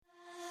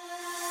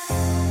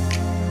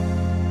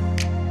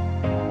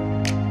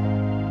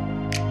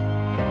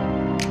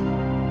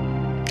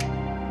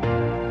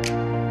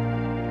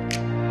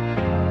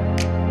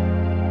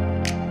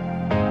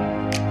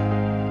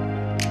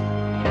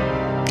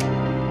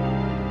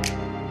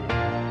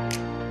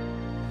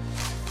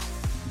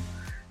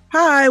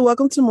Hi,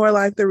 welcome to More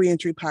Life, the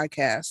Reentry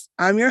podcast.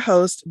 I'm your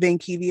host,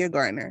 Vankivia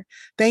Garner.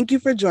 Thank you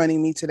for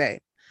joining me today.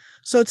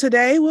 So,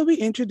 today we'll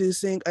be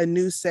introducing a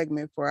new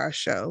segment for our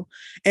show.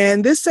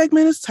 And this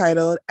segment is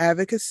titled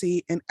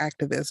Advocacy and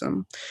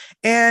Activism.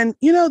 And,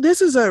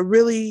 this is a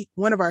really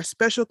one of our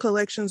special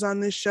collections on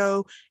this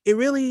show. It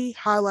really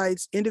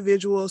highlights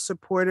individual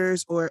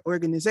supporters or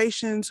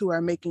organizations who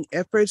are making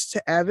efforts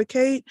to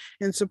advocate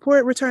and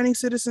support returning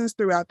citizens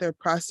throughout their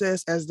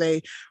process as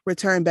they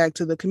return back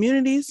to the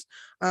communities.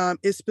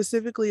 It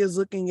specifically is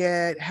looking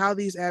at how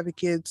these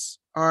advocates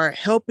are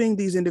helping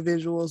these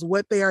individuals,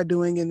 what they are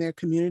doing in their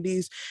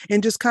communities,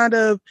 and just kind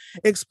of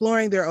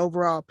exploring their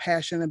overall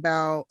passion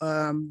about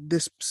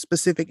this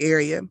specific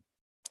area.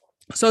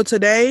 So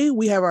today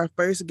we have our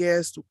first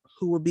guest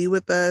who will be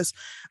with us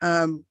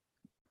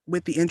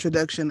with the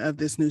introduction of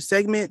this new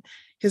segment.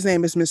 His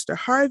name is Mr.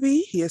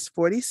 Harvey. He is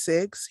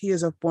 46. He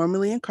is a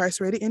formerly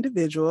incarcerated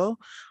individual.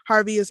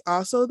 Harvey is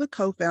also the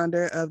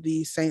co-founder of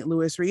the St.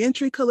 Louis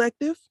Reentry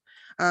Collective.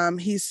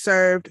 He's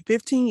served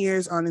 15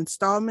 years on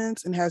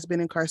installments and has been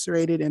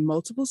incarcerated in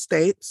multiple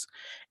states.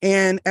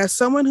 And as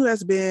someone who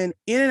has been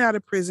in and out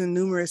of prison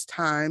numerous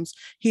times,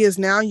 he is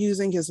now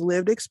using his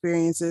lived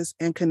experiences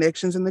and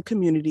connections in the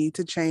community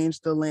to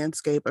change the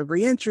landscape of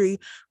reentry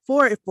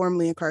for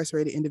formerly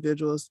incarcerated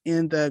individuals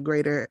in the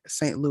greater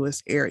St.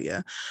 Louis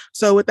area.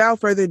 So without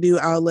further ado,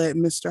 I'll let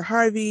Mr.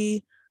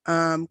 Harvey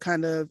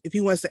kind of, if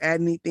he wants to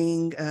add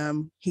anything,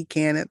 he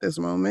can at this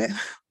moment.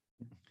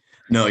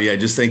 No, yeah,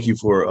 just thank you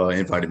for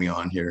inviting me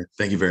on here.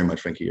 Thank you very much,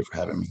 Frankie, for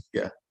having me.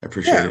 Yeah, I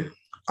appreciate it.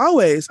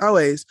 Always,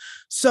 always.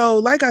 So,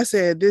 like I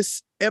said,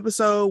 this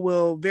episode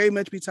will very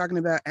much be talking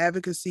about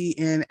advocacy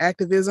and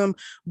activism,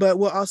 but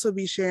we'll also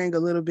be sharing a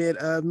little bit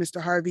of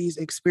Mr. Harvey's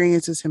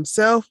experiences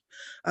himself.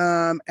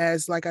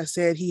 As, like I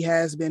said, he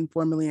has been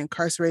formerly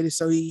incarcerated,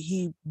 so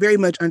he very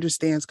much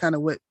understands kind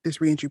of what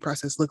this reentry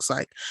process looks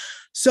like.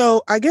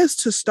 So, I guess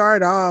to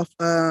start off,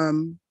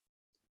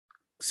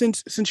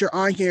 since you're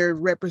on here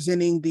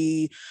representing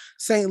the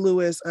St.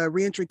 Louis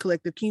Reentry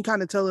Collective, can you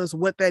kind of tell us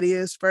what that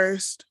is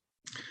first?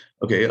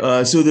 Okay,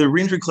 so the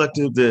Reentry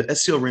Collective, the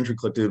SCL Reentry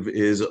Collective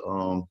is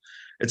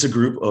it's a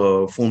group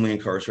of formerly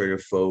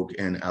incarcerated folk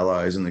and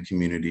allies in the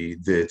community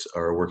that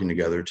are working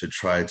together to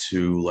try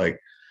to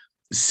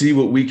see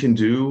what we can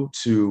do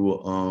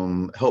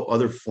to help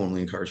other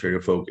formerly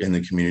incarcerated folk in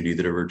the community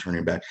that are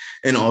returning back,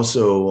 and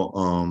also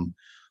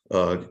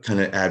kind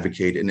of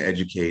advocate and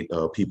educate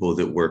people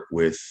that work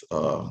with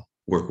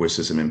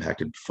system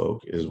impacted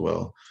folk as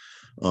well.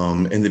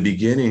 In the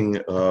beginning,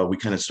 we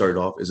kind of started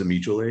off as a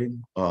mutual aid.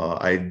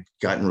 I'd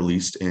gotten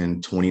released in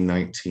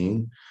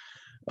 2019,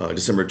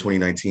 December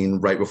 2019,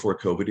 right before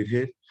COVID had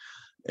hit.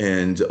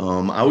 And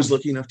I was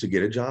lucky enough to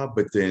get a job,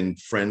 but then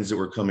friends that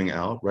were coming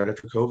out right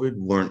after COVID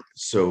weren't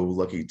so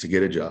lucky to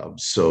get a job.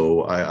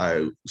 So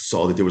I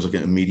saw that there was like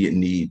an immediate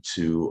need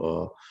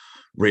to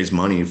raise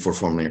money for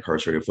formerly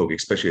incarcerated folk,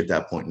 especially at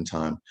that point in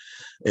time.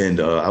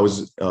 And I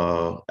was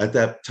at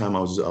that time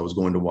I was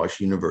going to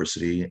Washington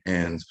University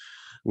and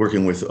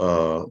working with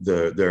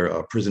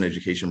their prison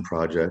education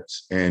project,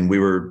 and we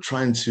were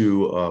trying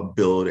to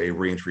build a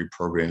reentry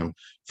program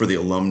for the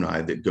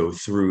alumni that go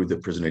through the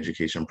prison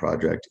education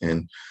project.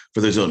 And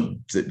for those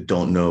that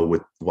don't know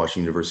what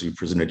Washington University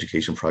Prison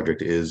Education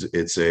Project is,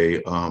 it's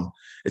a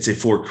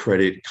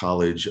 4-credit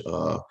college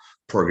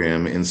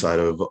program inside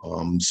of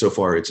so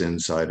far it's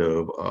inside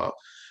of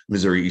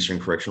Missouri Eastern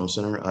Correctional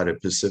Center out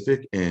at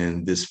Pacific.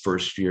 And this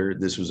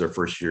was their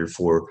first year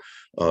for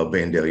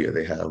Vandalia.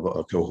 They have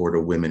a cohort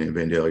of women in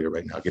Vandalia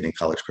right now getting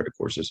college credit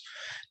courses.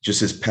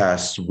 Just this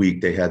past week,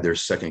 they had their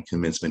second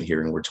commencement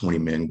hearing where 20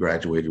 men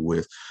graduated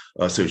with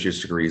associate's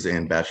degrees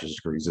and bachelor's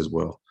degrees as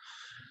well.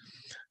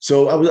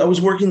 So I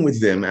was working with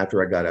them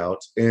after I got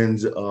out, and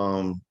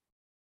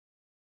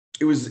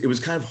it was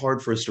kind of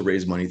hard for us to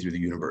raise money through the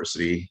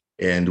university.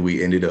 And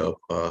we ended up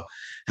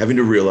having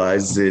to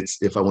realize that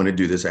if I want to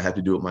do this, I have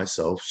to do it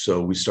myself. So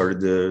we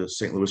started the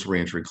St. Louis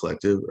Reentry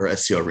Collective, or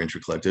SCL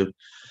Reentry Collective.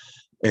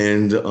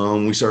 And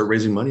we started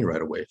raising money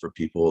right away for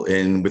people.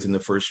 And within the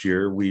first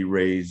year, we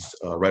raised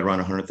right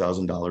around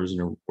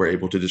 $100,000, and we're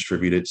able to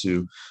distribute it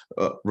to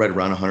right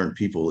around 100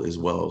 people as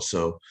well.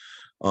 So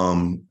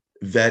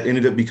that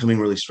ended up becoming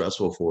really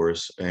stressful for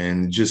us,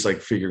 and just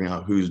like figuring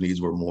out whose needs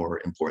were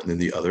more important than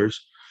the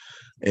others.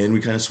 And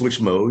we kind of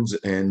switched modes,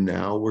 and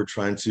now we're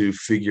trying to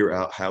figure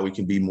out how we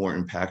can be more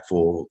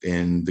impactful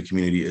in the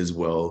community as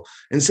well,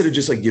 instead of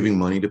just like giving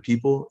money to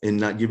people and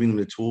not giving them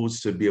the tools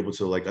to be able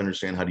to like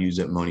understand how to use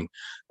that money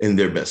in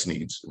their best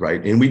needs,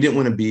 right? And we didn't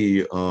want to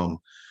be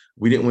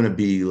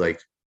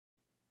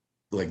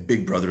like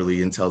big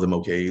brotherly and tell them,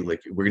 okay,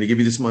 like we're going to give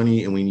you this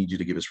money and we need you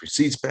to give us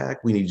receipts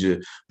back. We need you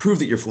to prove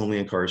that you're formerly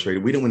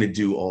incarcerated. We don't want to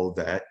do all of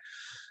that.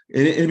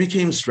 And it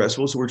became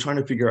stressful. So we're trying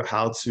to figure out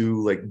how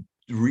to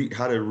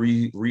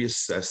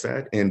reassess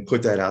that and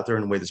put that out there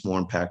in a way that's more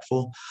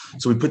impactful.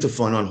 So we put the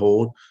fund on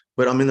hold,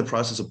 but I'm in the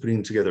process of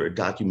putting together a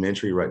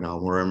documentary right now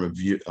where I'm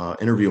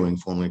interviewing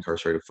formerly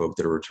incarcerated folk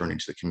that are returning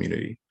to the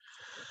community.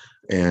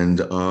 And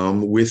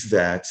with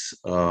that,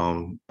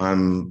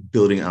 I'm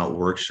building out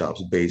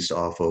workshops based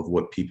off of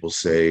what people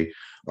say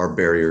our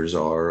barriers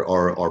are,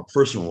 our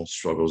personal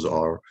struggles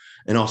are,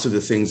 and also the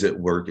things that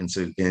work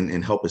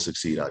and help us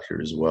succeed out here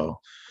as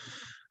well.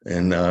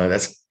 And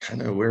that's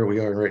kind of where we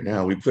are right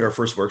now. We put our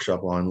first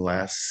workshop on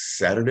last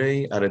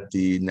Saturday out at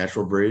the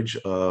Natural Bridge,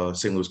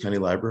 St. Louis County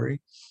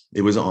Library.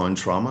 It was on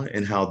trauma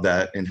and how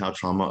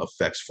trauma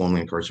affects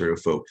formerly incarcerated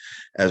folk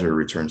as we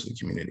return to the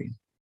community.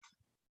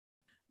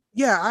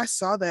 Yeah, I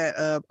saw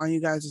that on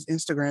you guys'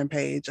 Instagram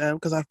page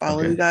because I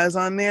follow you Okay. guys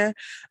on there.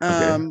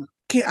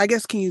 Okay. I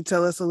guess can you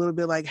tell us a little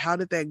bit like how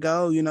did that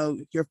go? You know,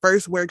 your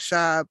first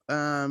workshop.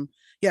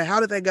 Yeah,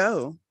 how did that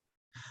go?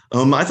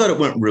 I thought it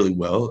went really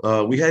well.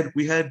 We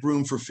had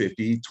room for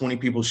 50, 20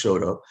 people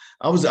showed up.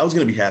 I was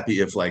gonna be happy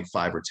if like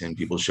 5 or 10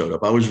 people showed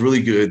up. I was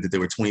really good that there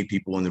were 20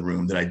 people in the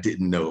room that I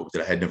didn't know,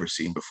 that I had never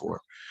seen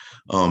before.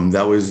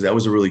 That was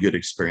a really good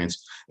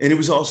experience. And it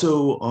was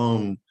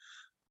also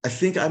I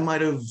think I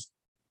might have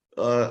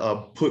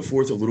put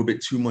forth a little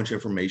bit too much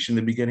information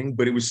in the beginning,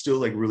 but it was still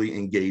like really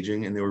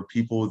engaging. And there were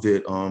people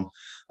that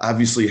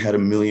obviously had a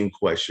million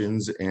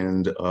questions,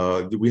 and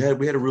we had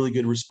a really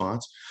good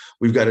response.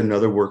 We've got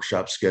another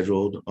workshop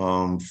scheduled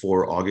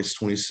for August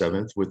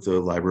 27th with the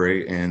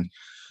library, and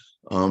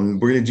we're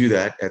going to do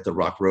that at the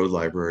Rock Road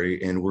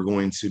Library, and we're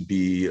going to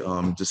be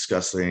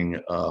discussing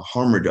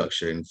harm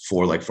reduction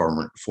for like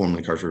formerly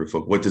incarcerated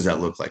folk. What does that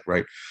look like,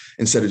 right?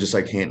 Instead of just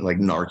like like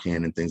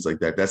Narcan and things like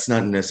that. That's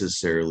not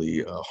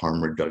necessarily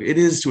harm reduction. It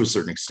is to a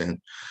certain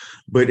extent,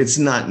 but it's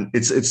not.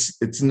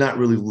 It's not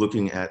really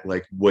looking at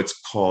like what's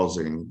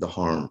causing the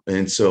harm,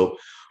 and so.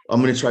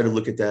 I'm going to try to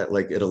look at that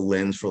like at a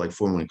lens for like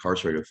formerly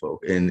incarcerated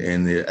folk and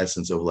the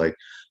essence of like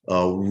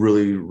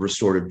really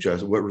restorative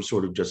justice, what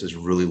restorative justice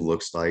really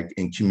looks like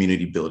in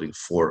community building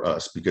for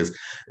us, because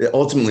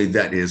ultimately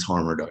that is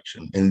harm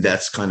reduction. And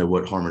that's kind of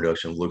what harm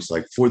reduction looks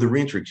like for the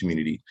reentry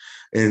community.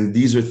 And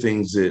these are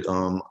things that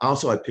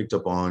also I picked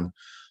up on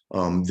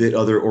that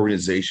other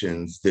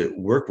organizations that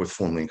work with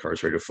formerly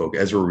incarcerated folk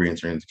as we're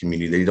reentering the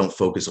community, they don't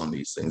focus on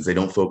these things. They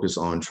don't focus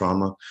on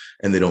trauma,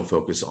 and they don't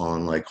focus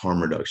on like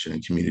harm reduction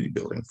and community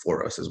building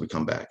for us as we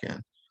come back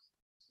in.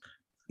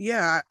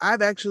 Yeah,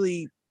 I've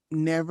actually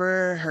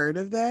never heard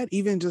of that.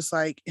 Even just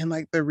like in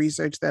like the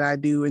research that I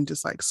do in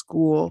just like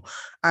school,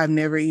 I've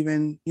never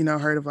even,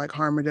 heard of like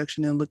harm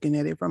reduction and looking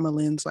at it from a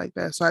lens like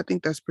that. So I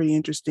think that's pretty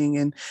interesting.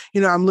 And,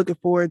 I'm looking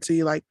forward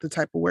to like the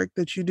type of work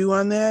that you do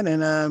on that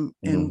and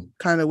Mhm.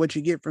 kind of what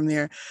you get from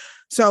there.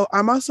 So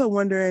I'm also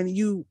wondering,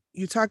 you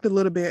talked a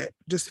little bit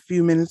just a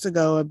few minutes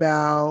ago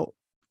about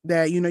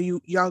that, you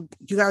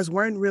guys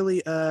weren't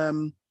really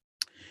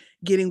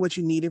getting what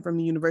you needed from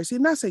the university.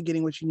 Not say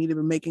getting what you needed,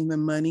 but making the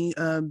money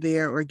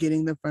there or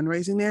getting the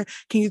fundraising there.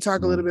 Can you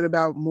talk a little Mhm. bit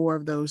about more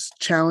of those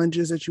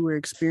challenges that you were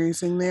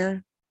experiencing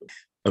there?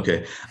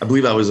 Okay, I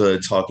believe I was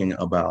talking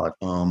about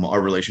our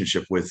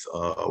relationship with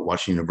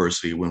Washington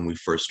University when we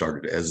first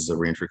started as a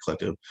Reentry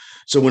Collective.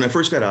 So when I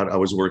first got out, I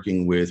was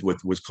working with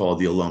what was called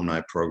the Alumni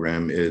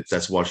Program.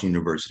 That's Washington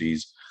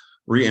University's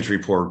reentry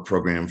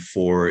program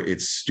for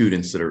its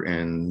students that are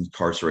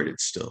incarcerated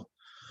still.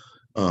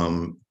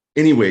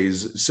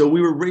 Anyways, so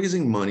we were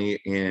raising money,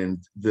 and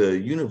the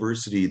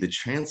university, the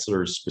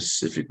chancellor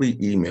specifically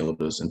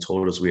emailed us and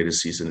told us we had to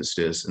cease and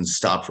desist and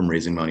stop from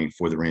raising money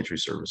for the reentry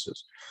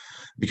services,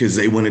 because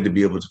they wanted to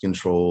be able to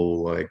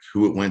control like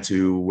who it went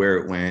to, where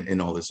it went, and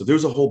all this. So there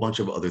was a whole bunch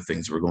of other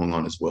things that were going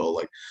on as well,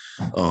 like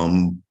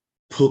um,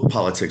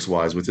 politics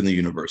wise within the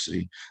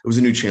university. It was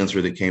a new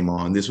chancellor that came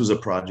on. This was a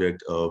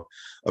project of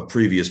a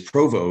previous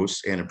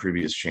provost and a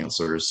previous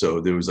chancellor.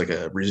 So there was like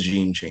a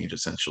regime change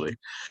essentially.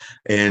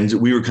 And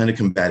we were kind of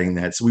combating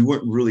that. So we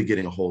weren't really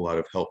getting a whole lot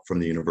of help from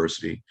the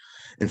university.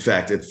 In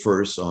fact, at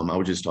first, I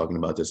was just talking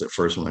about this at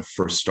first when I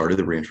first started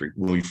the reentry,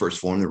 when we first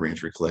formed the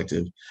reentry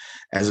collective.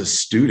 As a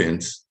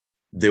student,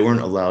 they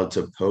weren't allowed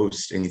to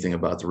post anything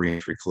about the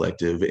reentry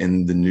collective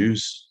in the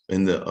news,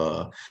 in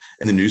the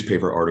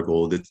newspaper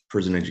article that the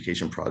Prison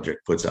Education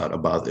Project puts out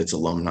about its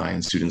alumni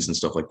and students and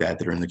stuff like that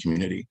that are in the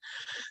community.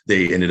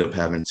 They ended up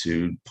having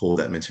to pull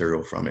that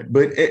material from it.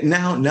 But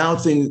now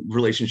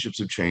relationships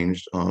have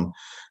changed.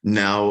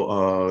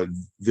 Now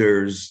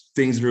there's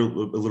things that are a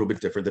little bit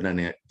different.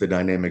 The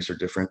dynamics are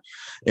different,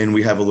 and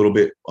we have a little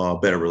bit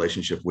better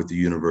relationship with the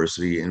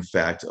university. In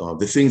fact,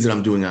 the things that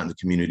I'm doing out in the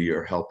community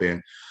are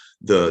helping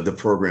the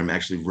program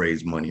actually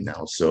raise money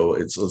now. So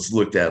it's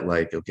looked at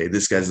like, okay,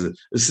 this guy's a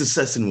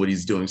success in what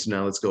he's doing. So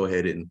now let's go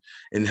ahead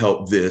and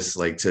help this,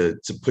 like to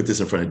put this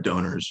in front of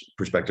donors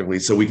prospectively,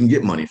 so we can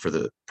get money for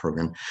the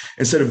program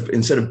instead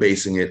of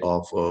basing it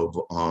off of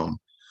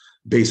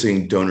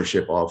basing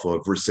donorship off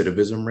of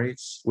recidivism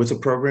rates with a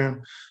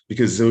program,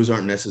 because those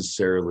aren't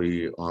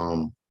necessarily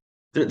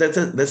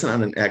that's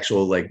not an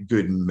actual like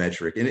good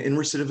metric. In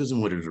recidivism,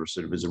 what is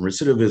recidivism?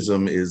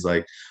 Recidivism is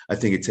like, I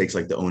think it takes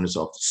like the onus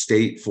off the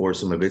state for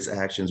some of its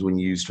actions when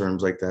you use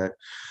terms like that.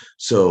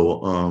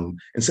 So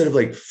instead of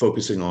like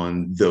focusing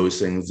on those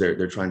things,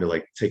 they're trying to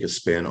like take a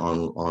spin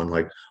on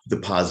like the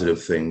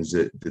positive things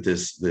that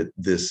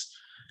this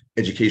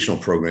educational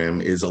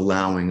program is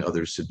allowing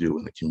others to do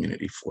in the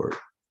community for it.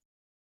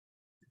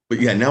 But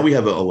yeah, now we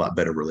have a lot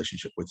better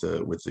relationship with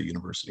the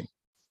university.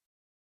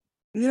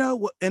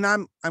 And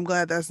I'm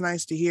glad. That's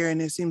nice to hear,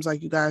 and it seems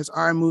like you guys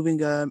are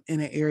moving in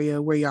an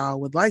area where y'all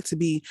would like to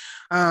be.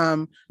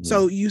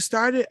 So you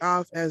started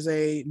off as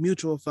a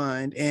mutual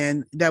fund,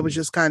 and that was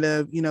just kind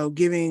of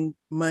giving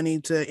money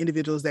to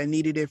individuals that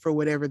needed it for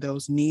whatever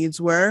those needs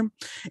were,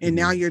 and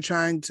now you're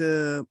trying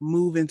to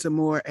move into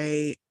more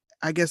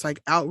I guess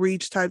like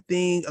outreach type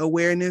thing,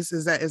 awareness.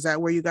 Is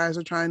that where you guys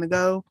are trying to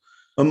go?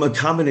 A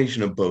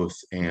combination of both,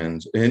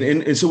 and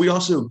so we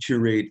also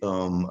curate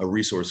a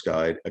resource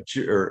guide,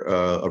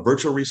 a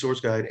virtual resource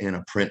guide, and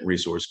a print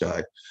resource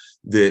guide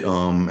that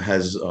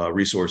has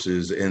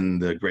resources in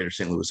the greater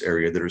St. Louis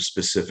area that are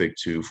specific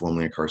to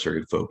formerly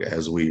incarcerated folk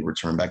as we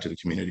return back to the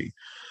community.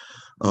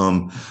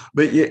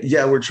 But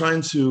yeah, we're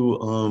trying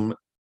to.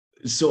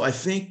 So I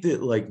think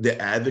that like the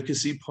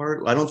advocacy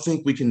part, I don't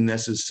think we can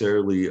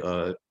necessarily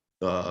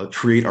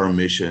create our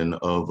mission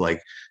of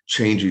like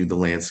changing the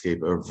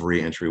landscape of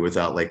reentry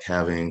without like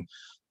having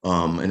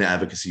an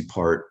advocacy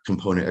part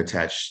component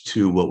attached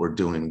to what we're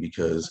doing,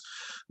 because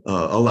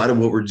a lot of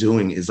what we're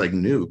doing is like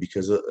new,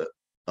 because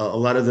a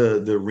lot of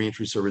the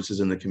reentry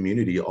services in the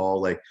community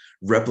all like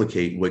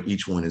replicate what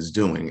each one is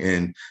doing,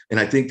 and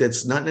I think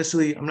that's not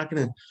necessarily, I'm not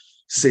going to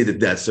say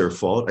that that's their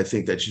fault. I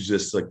think that's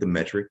just like the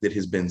metric that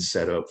has been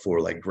set up for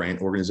like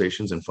grant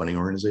organizations and funding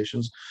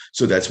organizations,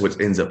 so that's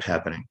what ends up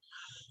happening.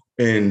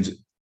 And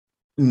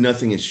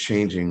nothing is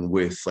changing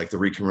with like the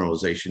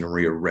recriminalization and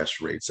rearrest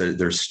rates.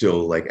 They're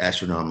still like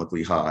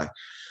astronomically high.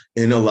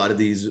 And a lot of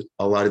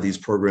these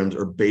programs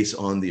are based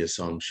on the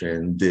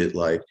assumption that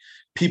like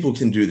people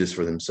can do this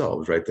for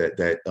themselves, right?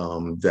 That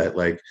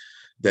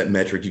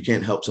metric, you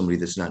can't help somebody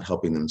that's not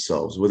helping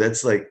themselves. Well,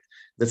 that's like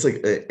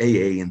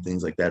AA and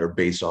things like that are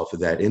based off of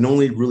that. And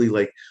only really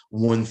like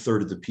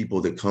 1/3 of the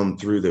people that come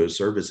through those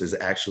services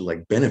actually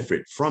like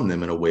benefit from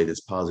them in a way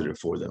that's positive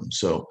for them.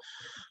 So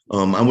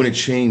I want to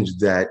change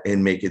that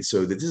and make it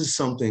so that this is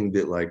something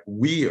that like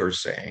we are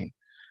saying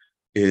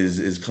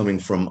is coming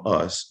from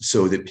us,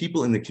 so that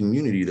people in the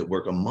community that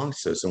work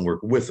amongst us and work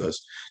with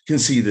us can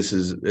see this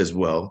as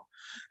well.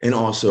 And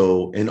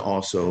also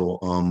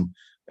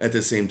at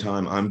the same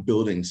time, I'm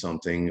building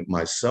something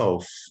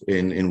myself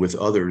and with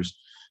others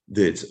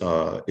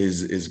that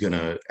is going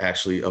to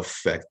actually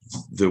affect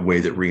the way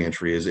that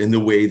reentry is, in the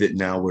way that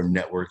now we're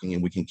networking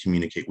and we can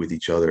communicate with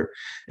each other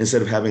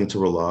instead of having to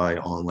rely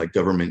on like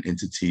government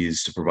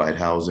entities to provide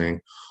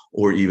housing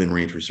or even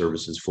reentry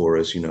services for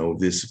us.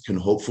 This can,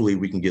 hopefully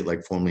we can get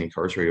like formerly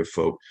incarcerated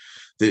folk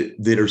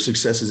that are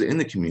successes in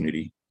the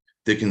community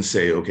that can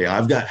say, okay,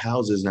 I've got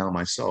houses now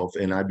myself,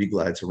 and I'd be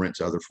glad to rent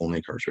to other formerly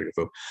incarcerated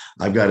folk.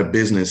 I've got a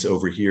business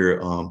over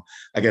here.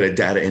 I got a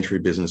data entry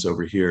business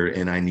over here,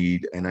 and I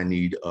need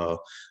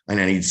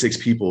 6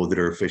 people that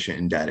are efficient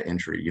in data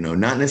entry.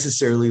 Not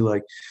necessarily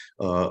like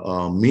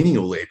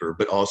menial labor,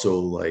 but also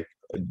like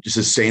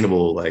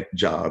sustainable like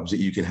jobs that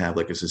you can have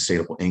like a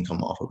sustainable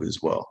income off of as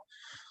well.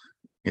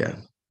 Yeah.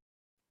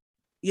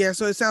 Yeah,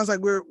 so it sounds like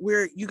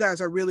you guys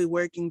are really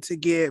working to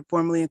get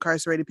formerly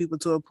incarcerated people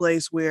to a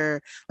place where,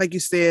 like you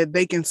said,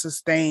 they can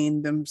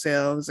sustain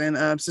themselves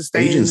and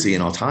sustain agency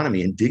and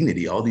autonomy and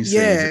dignity, all these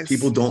things that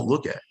people don't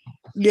look at.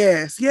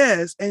 Yes.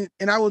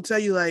 And I will tell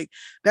you, like,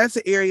 that's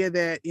an area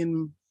that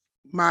in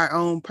my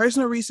own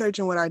personal research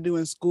and what I do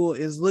in school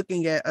is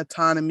looking at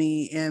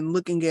autonomy and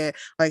looking at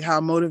like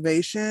how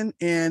motivation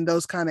and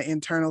those kind of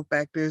internal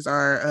factors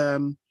are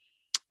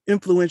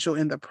influential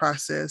in the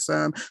process.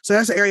 So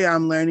that's an area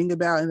I'm learning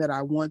about and that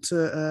I want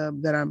to,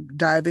 that I'm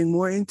diving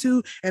more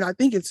into. And I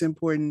think it's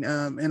important.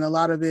 And a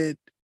lot of it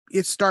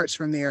starts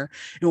from there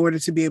in order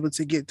to be able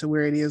to get to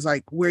where it is,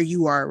 like where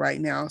you are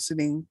right now,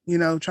 sitting,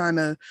 trying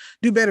to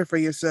do better for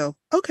yourself.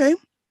 Okay.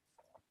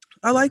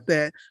 I like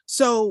that.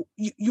 So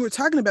you were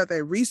talking about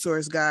that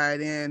resource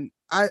guide, and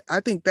I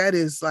think that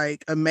is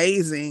like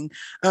amazing.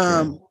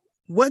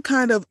 What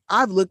kind of,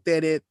 I've looked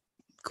at it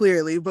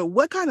clearly, but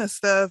what kind of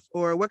stuff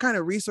or what kind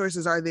of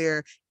resources are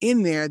there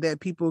in there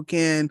that people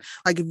can,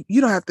 like, if you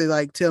don't have to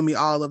like tell me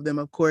all of them,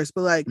 of course,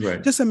 but like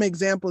just some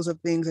examples of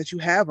things that you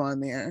have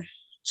on there.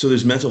 So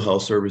there's mental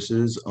health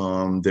services.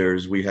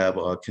 We have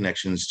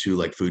connections to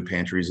like food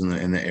pantries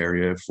in the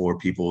area for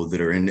people that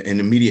are in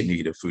immediate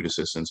need of food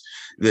assistance.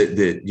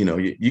 That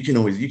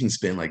you can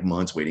spend like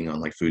months waiting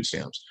on like food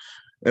stamps.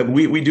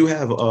 We do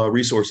have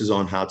resources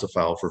on how to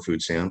file for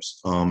food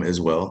stamps as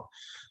well.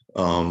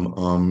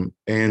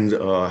 And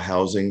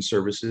housing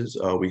services.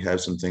 We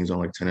have some things on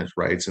like tenants'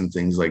 rights and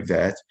things like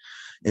that.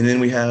 And then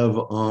we have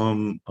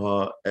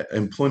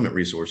employment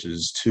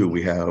resources too.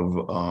 We have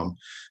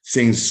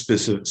things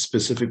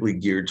specifically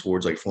geared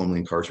towards like formerly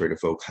incarcerated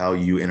folk, how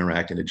you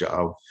interact in a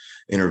job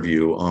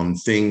interview.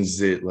 Things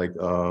that like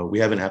we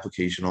have an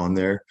application on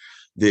there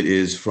that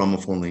is from a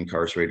formerly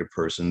incarcerated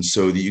person,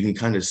 so that you can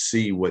kind of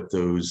see what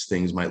those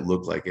things might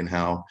look like and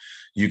how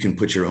you can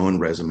put your own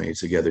resume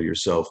together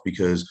yourself.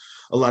 Because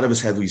a lot of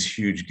us have these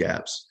huge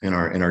gaps in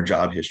our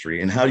job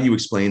history. And how do you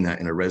explain that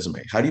in a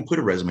resume? How do you put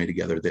a resume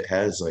together that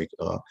has like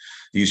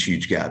these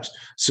huge gaps?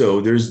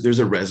 So there's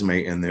a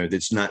resume in there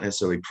that's not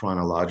necessarily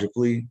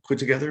chronologically put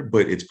together,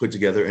 but it's put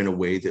together in a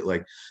way that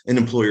like an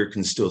employer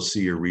can still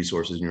see your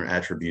resources and your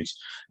attributes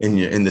and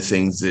the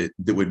things that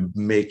would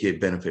make it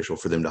beneficial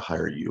for them to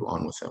hire you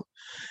on with them.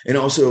 And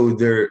also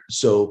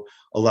so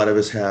a lot of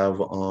us have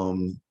a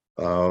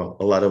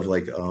lot of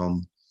like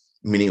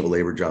menial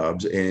labor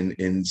jobs and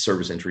in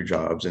service entry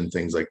jobs and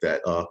things like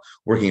that,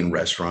 working in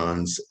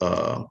restaurants,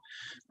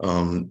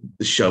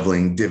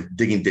 shoveling,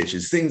 digging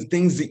ditches, things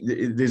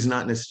that is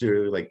not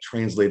necessarily like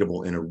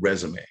translatable in a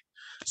resume.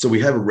 So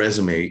we have a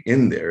resume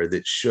in there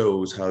that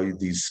shows how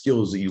these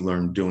skills that you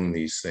learn doing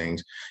these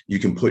things, you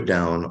can put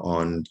down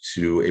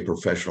onto a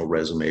professional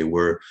resume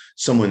where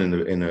someone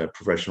in a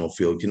professional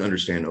field can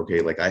understand, okay,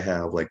 like I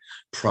have like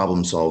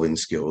problem solving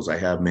skills, I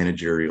have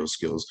managerial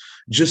skills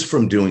just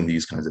from doing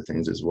these kinds of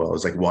things as well.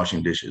 It's like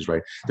washing dishes,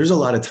 right? There's a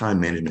lot of time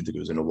management that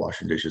goes into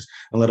washing dishes.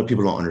 A lot of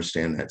people don't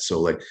understand that.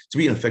 So like to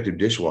be an effective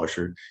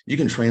dishwasher, you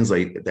can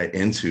translate that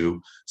into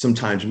some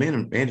time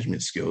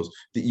management skills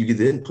that you can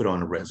then put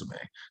on a resume.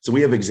 So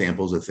we have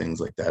examples of things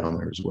like that on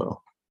there as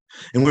well.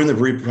 And we're in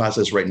the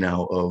process right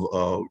now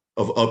of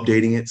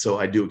updating it. So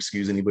I do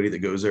excuse anybody that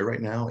goes there right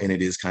now. And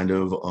it is kind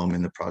of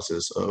in the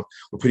process of,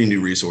 we're putting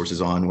new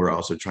resources on. We're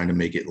also trying to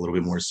make it a little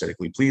bit more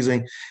aesthetically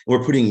pleasing. And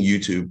we're putting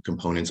YouTube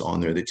components on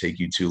there that take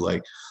you to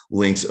like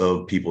links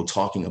of people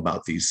talking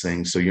about these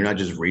things. So you're not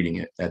just reading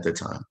it at the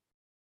time.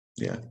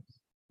 Yeah.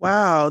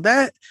 Wow,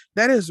 that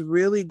is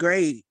really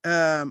great.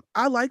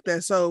 I like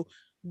that. So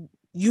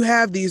you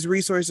have these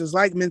resources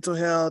like mental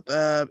health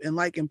and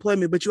like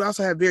employment, but you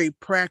also have very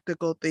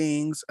practical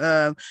things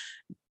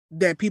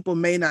that people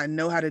may not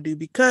know how to do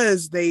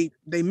because they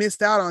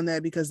missed out on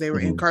that because they were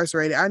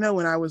incarcerated. I know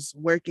when I was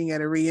working at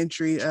a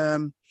reentry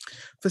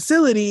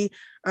facility,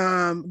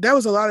 there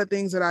was a lot of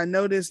things that I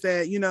noticed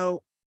that, you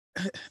know,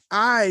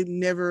 I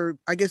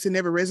guess it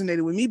never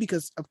resonated with me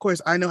because of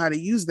course I know how to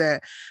use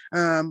that.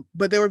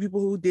 But there were people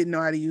who didn't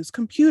know how to use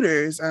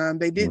computers.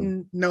 They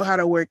didn't know how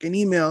to work an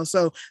email.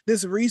 So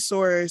this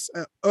resource,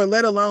 or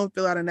let alone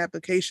fill out an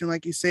application,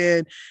 like you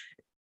said,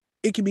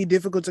 it can be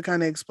difficult to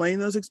kind of explain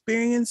those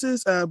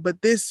experiences.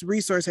 But this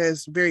resource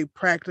has very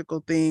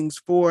practical things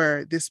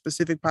for this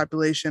specific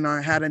population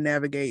on how to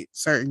navigate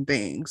certain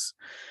things.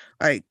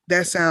 Like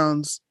that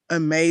sounds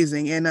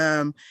amazing.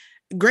 And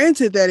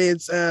granted that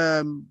it's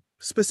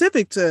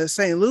specific to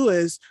St.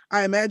 Louis,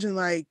 I imagine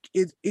like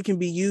it can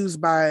be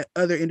used by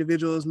other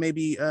individuals,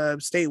 maybe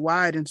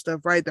statewide and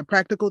stuff, right? The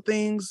practical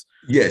things.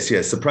 Yes.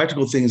 The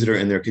practical things that are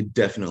in there could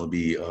definitely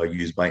be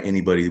used by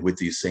anybody with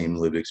these same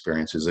lived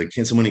experiences. Like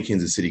someone in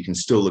Kansas City can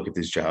still look at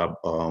this job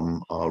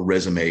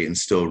resume and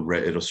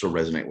it'll still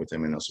resonate with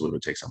them and also be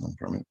able to take something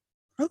from it.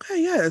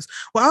 Okay, yes.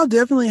 Well, I'll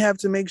definitely have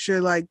to make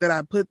sure like that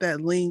I put that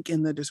link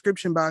in the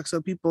description box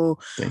so people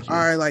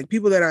are like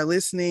people that are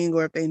listening,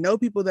 or if they know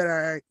people that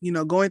are, you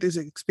know, going through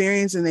this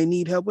experience and they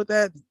need help with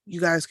that, you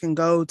guys can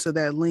go to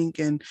that link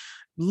and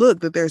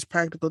look that there's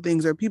practical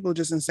things, or people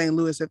just in St.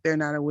 Louis, if they're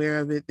not aware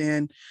of it,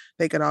 then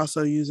they could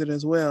also use it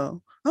as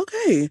well.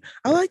 Okay,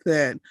 I like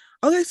that.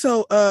 Okay,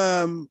 so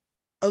a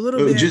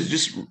little bit.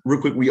 Just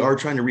real quick, we are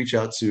trying to reach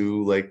out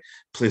to like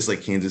places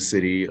like Kansas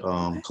City,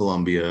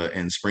 Columbia,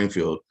 and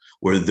Springfield,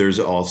 where there's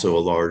also a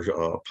large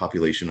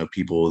population of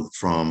people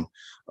from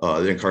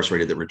the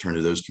incarcerated that return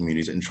to those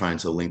communities, and trying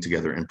to link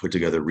together and put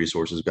together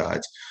resources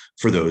guides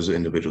for those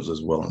individuals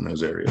as well in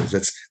those areas.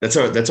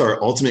 That's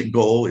our ultimate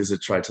goal, is to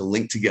try to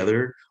link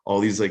together all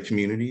these like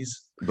communities.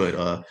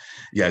 But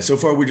yeah, so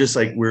far we're just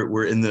like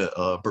we're in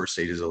the birth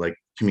stages of like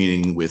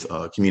communicating with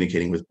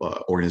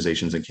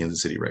organizations in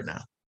Kansas City right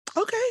now.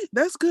 Okay,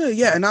 that's good.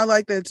 Yeah, and I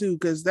like that too,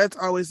 because that's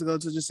always the goal,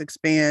 to just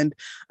expand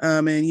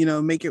and, you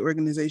know, make your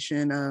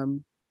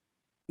organization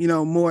you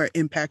know, more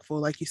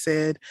impactful, like you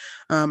said.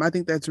 I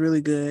think that's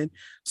really good.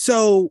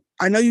 So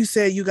I know you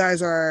said you guys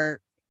you're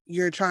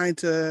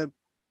kind of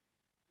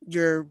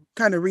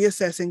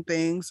reassessing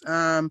things,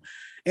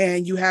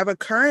 and you have a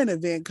current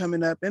event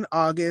coming up in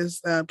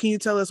August. Can you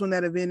tell us when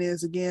that event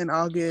is again?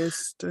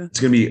 August? It's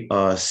going to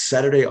be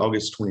Saturday,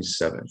 August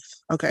 27th.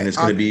 Okay. And it's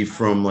going to be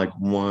from like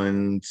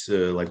 1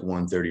 to like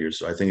 1:30 or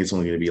so. I think it's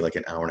only going to be like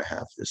an hour and a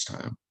half this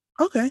time.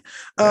 Okay.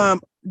 Yeah.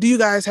 Do you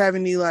guys have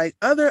any like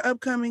other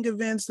upcoming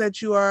events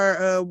that you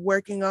are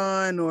working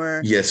on,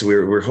 or? Yes,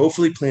 we're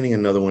hopefully planning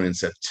another one in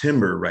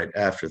September right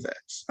after that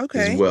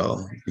as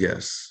well.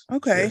 Yes.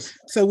 Okay. Yes.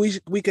 So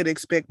we could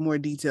expect more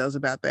details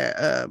about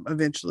that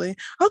eventually.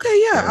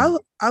 Okay, yeah.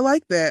 I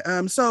like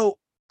that. So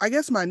I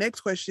guess my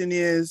next question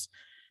is,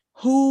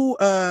 who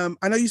I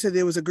know you said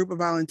there was a group of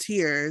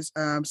volunteers.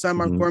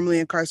 Some are formerly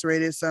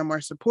incarcerated, some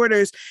are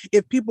supporters.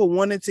 If people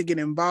wanted to get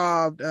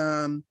involved,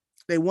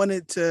 they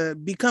wanted to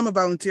become a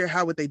volunteer,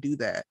 how would they do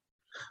that?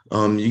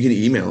 You can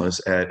email us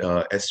at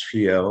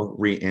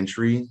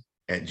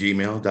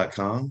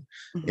strreentry@gmail.com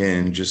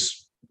and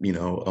just, you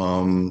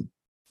know,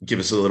 give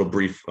us a little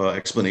brief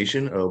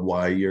explanation of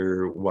why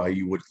you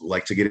would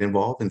like to get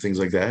involved and things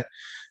like that.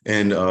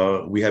 And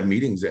we have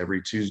meetings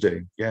every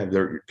Tuesday. Yeah,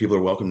 people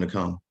are welcome to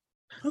come.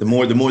 Okay. The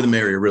more the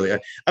merrier, really.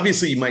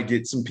 Obviously, you might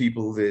get some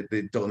people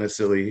that don't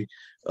necessarily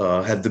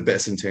have the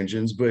best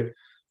intentions, but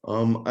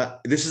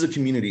this is a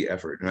community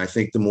effort, and I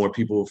think the more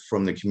people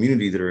from the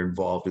community that are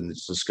involved in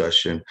this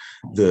discussion,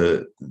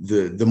 the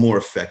more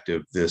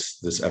effective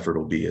this effort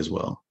will be as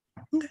well.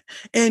 Okay.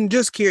 And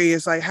just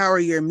curious, like, how are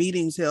your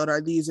meetings held?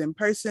 Are these in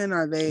person?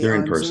 Are they They're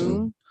in on person.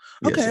 Zoom?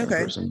 Yes, Okay, they're in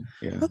okay, person.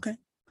 Yeah. okay.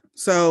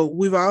 So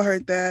we've all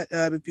heard that.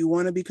 If you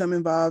want to become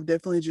involved,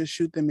 definitely just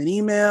shoot them an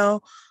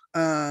email.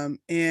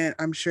 And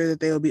I'm sure that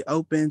they'll be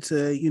open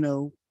to,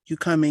 you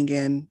coming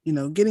and,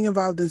 getting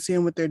involved and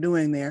seeing what they're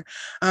doing there.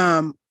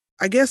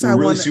 I guess We're I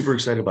really want to, super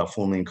excited about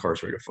formerly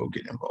incarcerated folk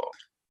getting involved.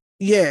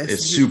 yes,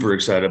 It's super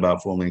excited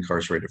about formerly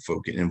incarcerated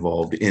folk getting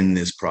involved in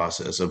this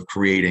process of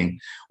creating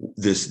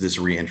this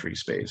reentry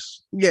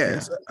space. Yeah.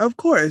 yes, of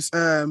course.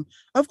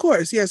 Of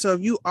course. Yeah. So if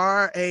you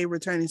are a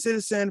returning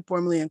citizen,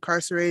 formerly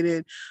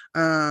incarcerated,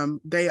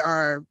 they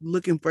are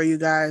looking for you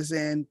guys,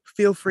 and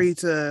feel free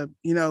to,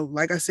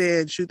 like I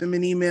said, shoot them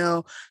an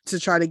email to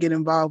try to get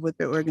involved with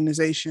their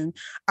organization.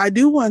 I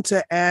do want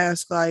to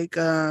ask, like,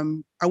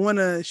 I want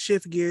to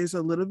shift gears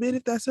a little bit,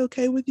 if that's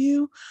okay with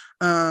you,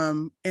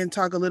 and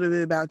talk a little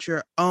bit about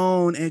your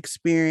own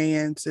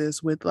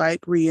experiences with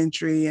like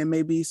reentry and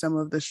maybe some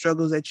of the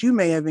struggles that you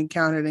may have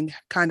encountered and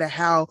kind of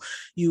how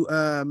you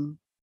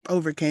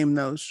overcame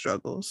those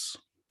struggles.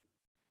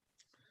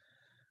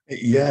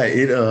 Yeah,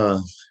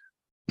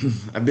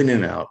 I've been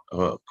in and out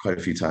quite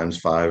a few times,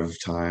 5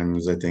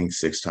 times, I think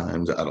 6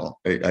 times. I don't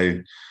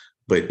I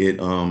but it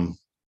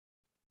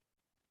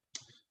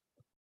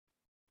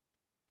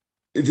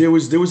there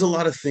was a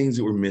lot of things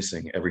that were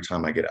missing every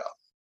time I get out.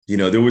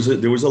 There was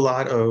a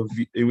lot of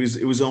it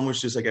was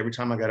almost just like every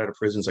time I got out of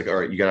prison, it's like, all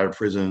right, you got out of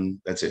prison,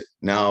 that's it.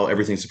 Now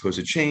everything's supposed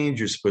to change,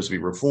 you're supposed to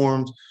be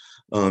reformed.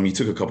 You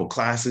took a couple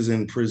classes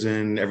in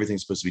prison,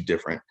 everything's supposed to be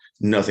different.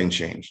 Nothing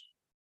changed.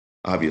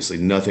 Obviously,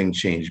 nothing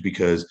changed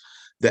because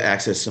the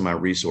access to my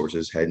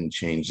resources hadn't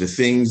changed. The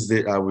things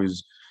that I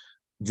was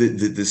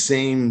the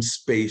same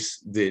space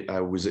that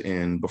I was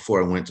in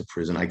before I went to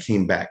prison, I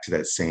came back to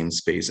that same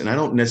space. And I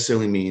don't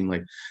necessarily mean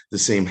like the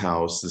same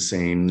house, the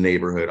same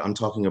neighborhood. I'm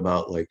talking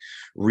about like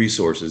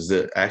resources.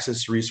 The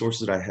access to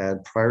resources that I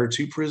had prior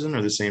to prison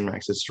are the same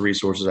access to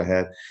resources I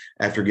had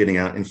after getting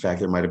out. In fact,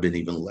 there might have been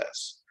even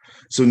less.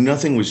 So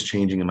nothing was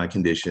changing in my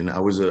condition.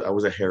 I was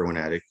a heroin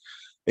addict,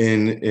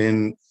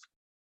 and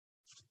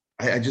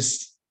I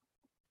just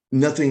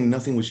nothing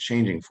was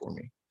changing for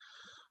me.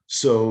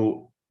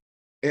 So,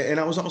 and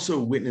I was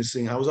also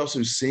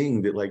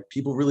seeing that like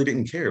people really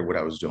didn't care what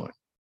I was doing.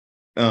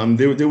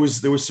 There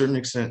was certain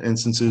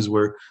instances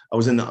where I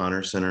was in the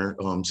honor center,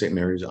 St.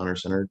 Mary's Honor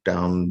Center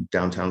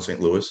downtown St.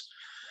 Louis,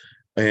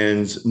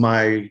 and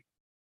my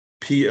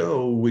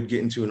PO would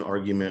get into an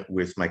argument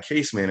with my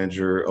case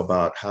manager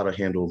about how to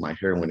handle my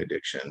heroin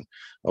addiction,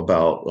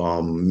 about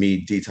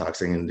me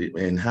detoxing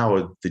and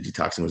how the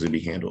detoxing was going to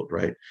be handled,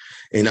 right?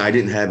 And I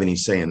didn't have any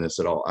say in this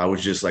at all. I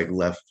was just like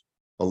left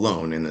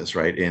alone in this,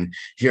 right? And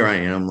here I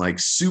am, like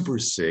super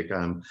sick.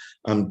 I'm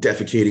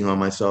defecating on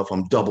myself.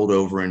 I'm doubled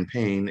over in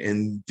pain,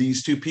 and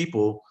these two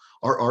people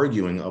are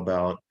arguing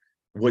about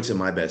what's in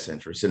my best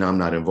interest, and I'm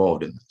not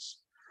involved in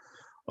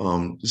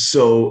this.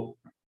 So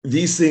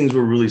these things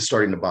were really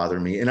starting to bother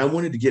me, and I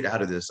wanted to get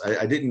out of this.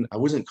 I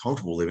wasn't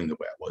comfortable living the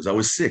way I was. I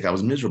was sick. I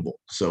was miserable.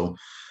 So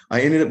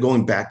I ended up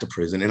going back to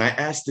prison, and I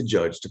asked the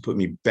judge to put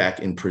me back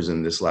in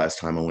prison this last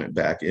time I went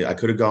back. I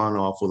could have gone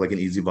off with like an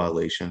easy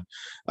violation.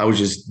 I was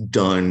just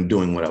done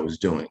doing what I was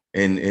doing,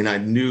 and I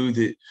knew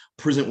that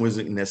prison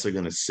wasn't necessarily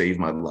going to save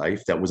my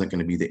life. That wasn't going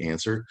to be the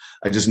answer.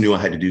 I just knew I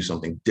had to do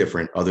something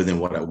different other than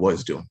what I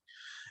was doing,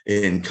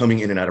 and coming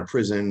in and out of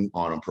prison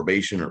on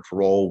probation or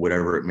parole,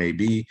 whatever it may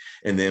be,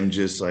 and them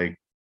just like,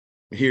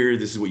 here,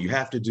 this is what you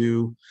have to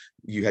do.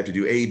 You have to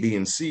do A, B,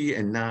 and C,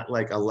 and not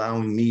like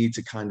allowing me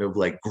to kind of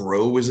like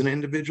grow as an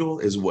individual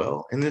as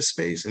well in this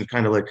space and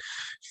kind of like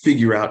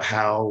figure out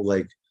how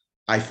like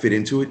I fit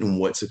into it and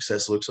what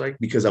success looks like,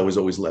 because I was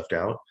always left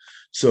out.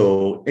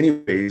 So,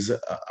 anyways,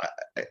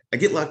 I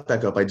get locked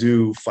back up. I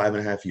do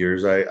 5.5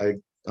 years.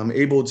 I'm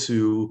able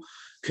to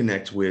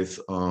connect with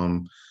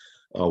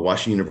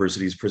Washington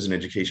University's prison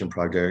education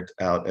project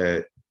out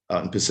in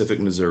Pacific,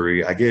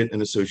 Missouri. I get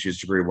an associate's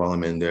degree while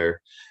I'm in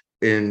there.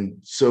 And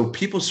so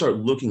people start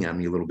looking at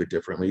me a little bit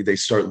differently. They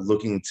start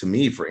looking to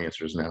me for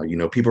answers now.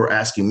 People are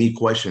asking me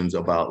questions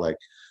about like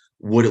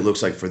what it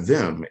looks like for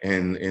them.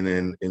 And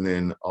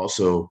then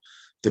also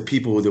the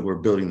people that were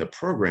building the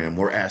program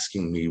were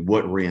asking me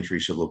what reentry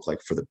should look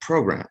like for the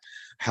program.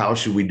 How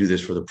should we do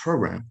this for the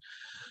program?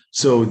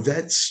 So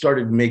that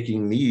started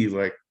making me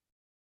like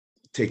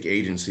take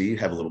agency,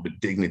 have a little bit of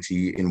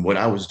dignity in what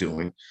I was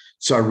doing.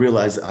 So I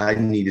realized I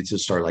needed to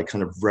start like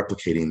kind of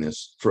replicating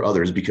this for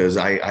others, because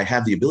I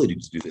have the ability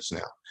to do this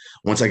now.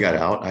 Once I got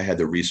out, I had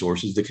the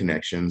resources, the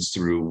connections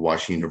through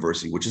Washington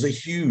University, which is a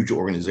huge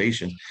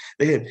organization.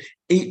 They had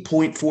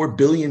 $8.4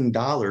 billion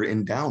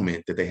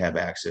endowment that they have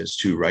access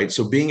to, right?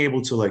 So being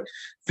able to like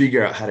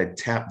figure out how to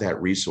tap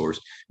that resource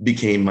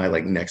became my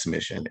like next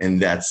mission.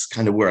 And that's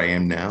kind of where I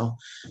am now.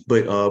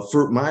 But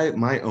for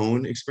my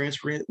own experience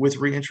with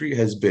reentry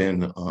has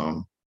been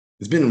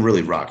it's been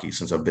really rocky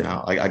since I've been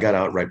out. I got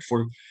out right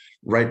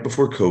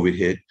before COVID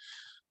hit.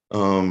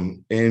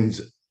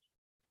 And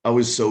I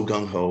was so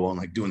gung ho on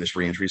like doing this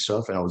reentry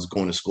stuff, and I was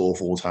going to school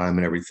full time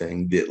and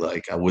everything that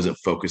like I wasn't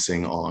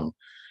focusing on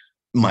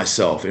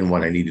myself and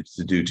what I needed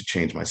to do to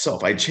change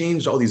myself. I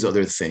changed all these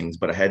other things,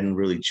 but I hadn't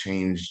really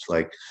changed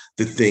like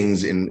the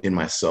things in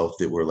myself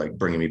that were like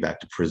bringing me back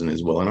to prison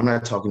as well. And I'm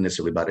not talking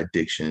necessarily about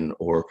addiction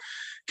or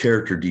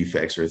character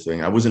defects or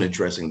anything. I wasn't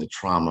addressing the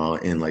trauma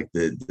and like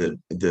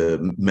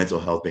the mental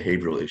health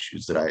behavioral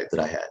issues that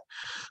I had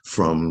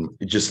from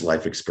just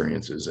life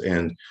experiences.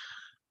 And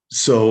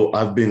so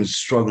I've been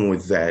struggling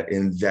with that,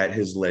 and that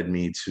has led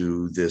me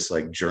to this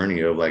like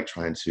journey of like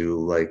trying to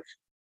like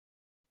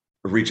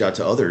reach out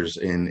to others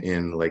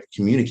and like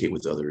communicate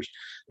with others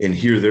and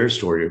hear their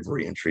story of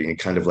reentry and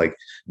kind of like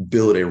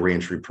build a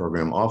reentry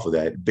program off of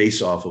that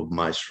based off of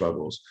my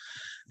struggles.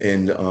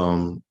 And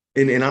from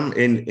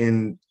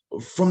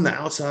the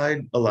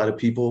outside, a lot of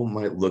people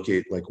might look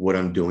at like what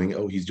I'm doing.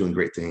 Oh, he's doing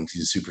great things.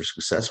 He's super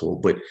successful,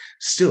 but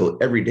still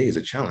every day is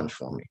a challenge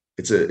for me.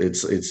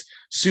 It's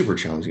super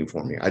challenging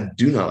for me. I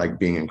do not like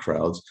being in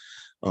crowds.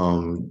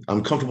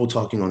 I'm comfortable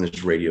talking on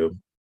this radio,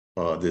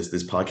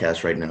 this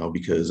podcast right now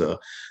because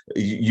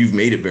you've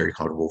made it very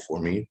comfortable for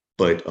me.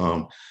 But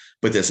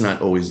that's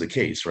not always the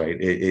case, right?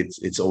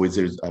 It's always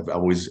I'm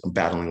always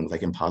battling with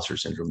like imposter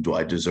syndrome. Do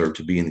I deserve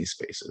to be in these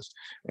spaces?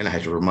 And I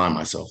have to remind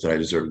myself that I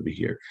deserve to be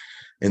here.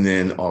 And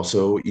then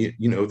also,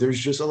 there's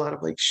just a lot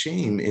of like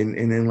shame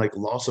and then like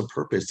loss of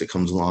purpose that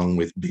comes along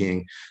with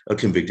being a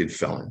convicted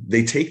felon.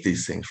 They take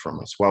these things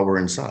from us while we're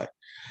inside.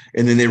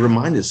 And then they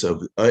remind us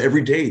of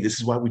every day, this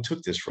is why we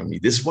took this from you.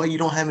 This is why you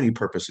don't have any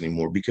purpose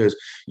anymore, because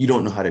you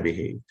don't know how to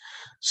behave.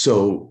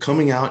 So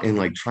coming out and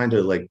like trying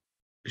to like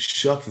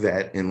shuck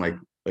that and like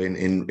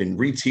and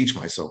reteach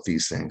myself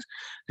these things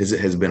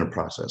has been a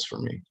process for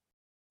me.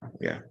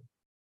 Yeah.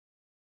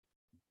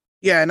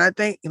 Yeah, and I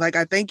thank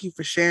you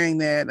for sharing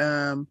that.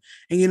 And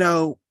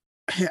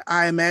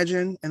I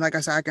imagine, and like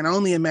I said, I can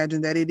only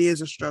imagine that it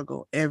is a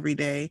struggle every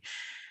day,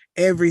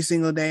 every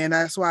single day. And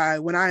that's why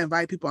when I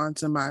invite people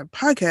onto my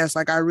podcast,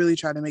 like I really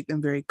try to make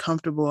them very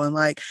comfortable and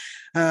like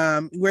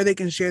where they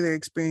can share their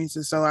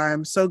experiences. So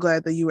I'm so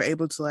glad that you were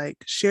able to like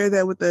share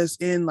that with us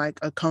in like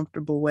a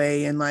comfortable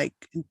way. And like,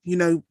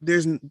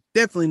 there's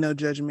definitely no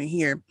judgment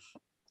here.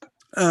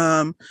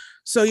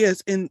 So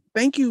yes, and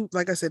thank you,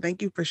 like I said,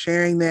 thank you for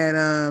sharing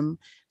that.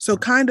 So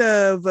kind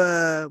of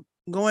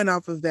going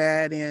off of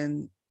that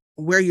and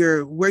where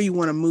you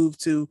want to move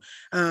to,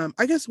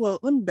 I guess, well,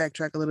 let me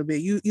backtrack a little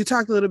bit. You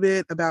talked a little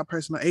bit about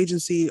personal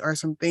agency or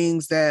some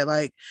things that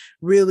like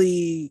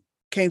really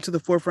came to the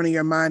forefront of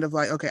your mind of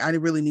like, okay, I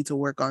really need to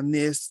work on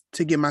this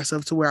to get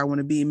myself to where I want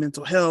to be,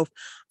 mental health.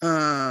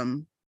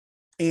 And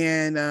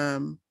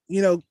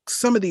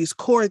some of these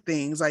core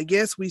things, I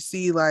guess we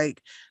see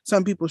like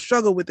some people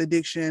struggle with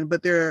addiction,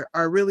 but there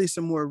are really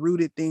some more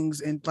rooted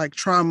things and like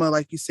trauma,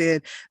 like you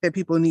said, that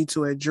people need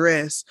to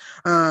address.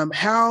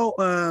 How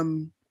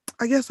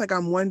I guess like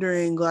I'm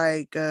wondering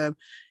like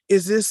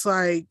is this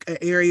like an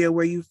area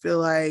where you feel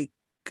like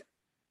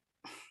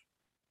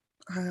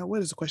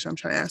what is the question I'm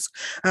trying to ask?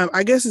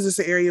 I guess is this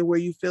an area where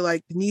you feel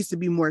like it needs to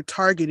be more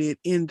targeted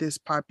in this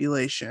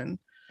population?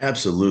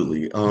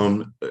 Absolutely.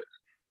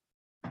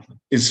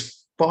 As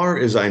far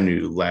as I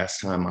knew last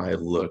time I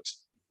looked,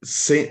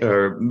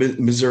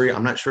 Missouri,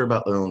 I'm not sure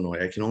about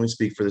Illinois. I can only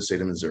speak for the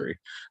state of Missouri.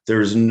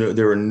 There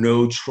are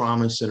no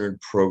trauma-centered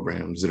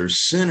programs that are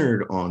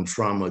centered on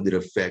trauma that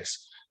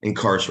affects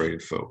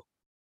incarcerated folk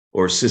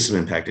or system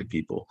impacted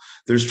people.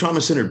 There's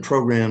trauma-centered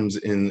programs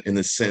in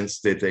the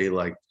sense that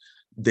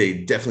they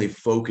definitely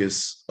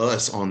focus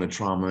us on the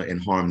trauma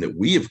and harm that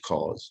we have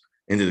caused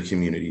into the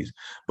communities,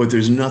 but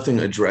there's nothing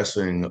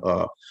addressing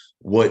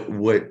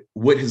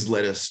what has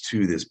led us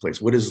to this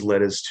place, what has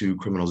led us to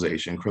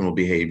criminalization, criminal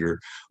behavior.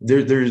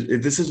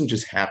 This doesn't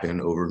just happen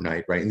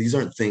overnight, right? And these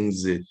aren't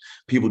things that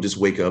people just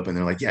wake up and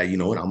they're like, yeah, you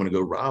know what, I'm going to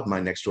go rob my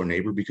next door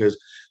neighbor because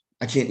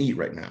I can't eat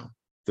right now.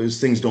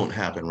 Those things don't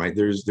happen, right?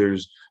 There's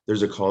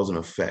a cause and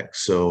effect.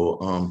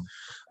 So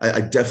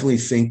I definitely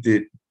think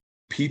that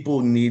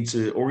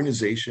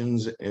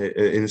organizations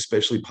and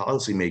especially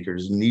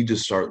policymakers need to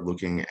start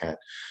looking at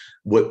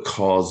what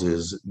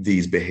causes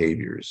these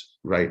behaviors,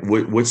 right?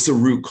 What's the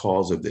root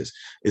cause of this?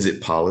 Is it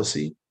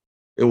policy?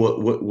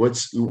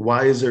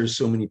 Why is there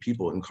so many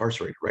people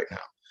incarcerated right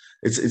now?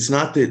 It's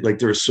not that like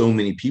there are so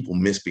many people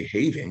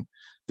misbehaving.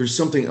 There's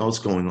something else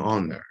going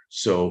on there.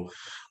 So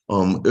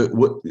I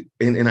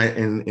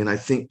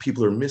think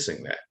people are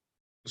missing that.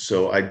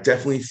 So I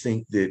definitely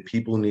think that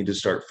people need to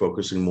start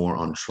focusing more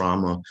on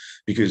trauma,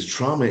 because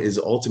trauma is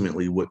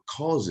ultimately what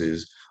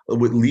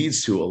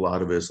leads to a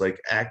lot of us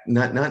like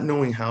not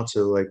knowing how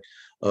to like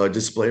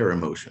display our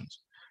emotions.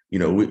 You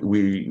know,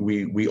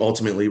 we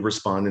ultimately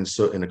respond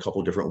in a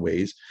couple different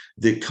ways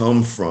that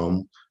come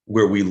from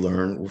where we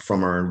learn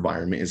from our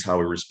environment is how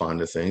we respond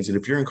to things. And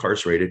if you're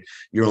incarcerated,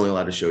 you're only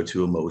allowed to show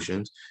two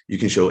emotions. You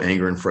can show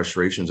anger and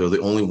frustrations are the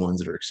only ones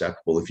that are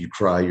acceptable. If you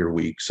cry, you're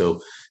weak. So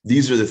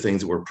these are the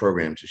things that we're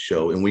programmed to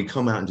show. And we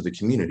come out into the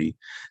community,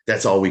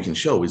 that's all we can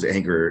show is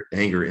anger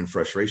and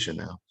frustration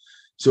now.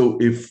 So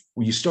if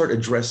we start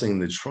addressing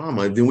the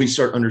trauma, then we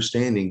start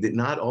understanding that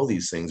not all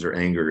these things are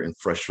anger and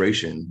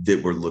frustration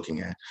that we're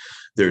looking at.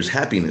 There's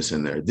happiness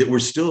in there that we're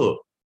still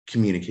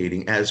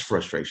communicating as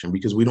frustration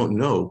because we don't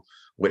know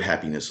what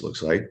happiness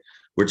looks like.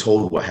 We're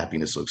told what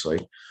happiness looks like.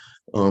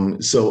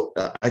 So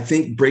I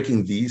think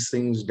breaking these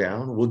things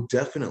down will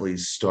definitely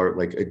start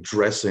like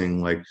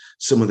addressing like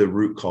some of the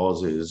root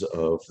causes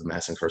of the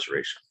mass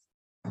incarceration.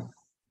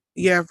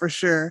 Yeah, for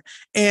sure.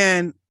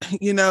 And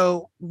you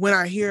know, when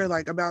I hear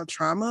like about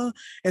trauma,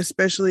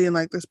 especially in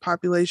like this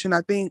population,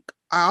 I think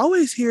I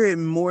always hear it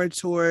more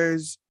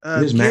towards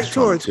There's mass geared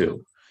trauma towards,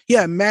 too.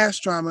 yeah, mass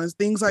traumas,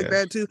 things like Yes.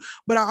 that too.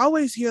 But I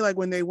always hear like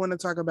when they want to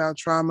talk about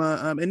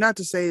trauma, and not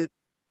to say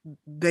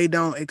they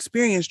don't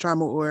experience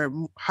trauma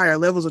or higher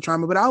levels of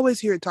trauma, but I always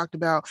hear it talked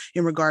about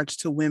in regards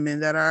to women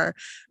that are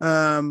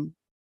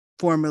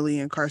formerly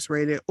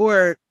incarcerated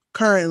or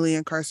currently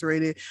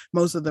incarcerated.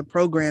 Most of the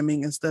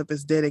programming and stuff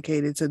is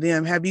dedicated to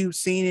them. Have you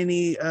seen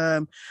any I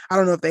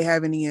don't know if they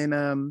have any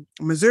in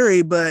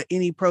Missouri, but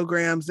any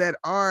programs that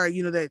are,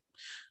 you know, that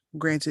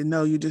granted,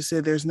 no, you just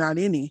said there's not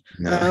any.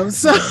 No,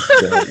 So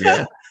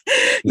yeah,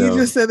 you no.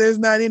 just said there's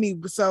not any.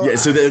 So Yeah,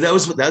 so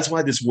that's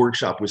why this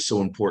workshop was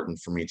so important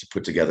for me to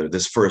put together.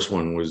 This first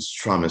one was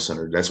trauma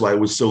centered. That's why it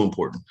was so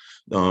important.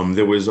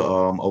 There was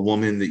a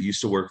woman that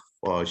used to work.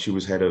 She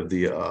was head of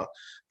the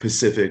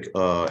Pacific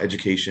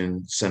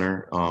Education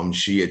Center.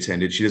 She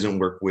attended. She doesn't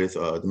work with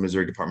the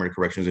Missouri Department of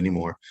Corrections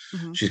anymore.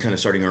 mhm. She's kind of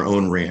starting her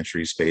own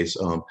reentry space,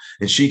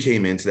 and she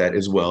came into that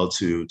as well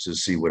to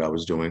see what I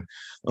was doing.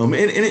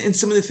 And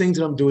some of the things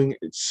that I'm doing,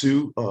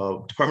 Sue,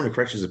 Department of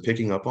Corrections is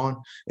picking up on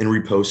and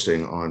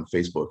reposting on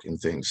Facebook and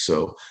things.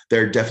 So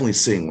they're definitely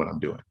seeing what I'm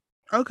doing.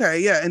 Okay,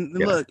 yeah, and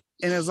Yeah, look,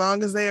 and as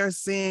long as they are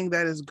seeing,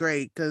 that is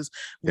great because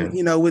yeah.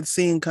 you know, with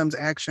seeing comes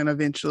action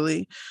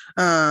eventually.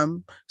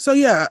 So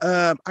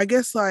yeah, I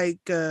guess like,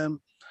 dang,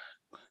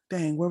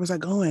 where was I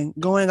going?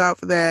 Going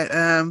off of that.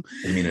 I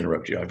didn't mean to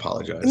interrupt you. I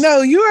apologize.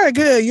 No, you are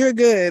good. You're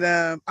good.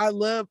 I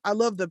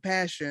love the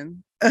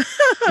passion.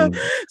 Mm-hmm.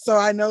 So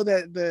I know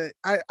that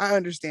I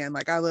understand.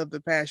 Like I love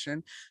the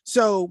passion.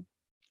 So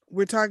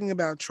we're talking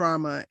about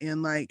trauma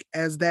and like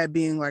as that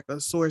being like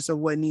a source of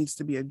what needs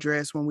to be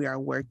addressed when we are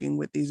working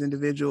with these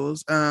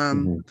individuals.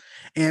 Mm-hmm.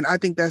 And I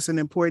think that's an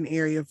important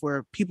area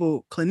for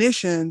people,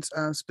 clinicians,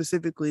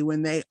 specifically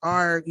when they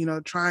are, you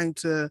know, trying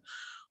to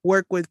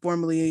work with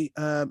formerly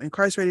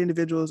incarcerated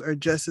individuals or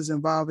just as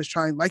involved as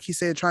trying, like you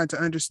said, trying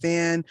to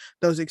understand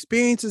those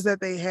experiences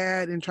that they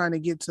had and trying to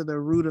get to the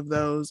root of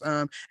those.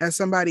 As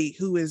somebody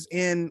who is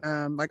in,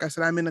 like I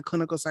said, I'm in a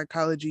clinical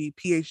psychology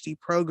PhD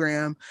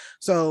program.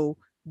 So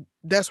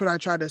that's what I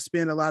try to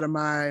spend a lot of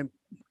my,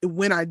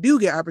 when I do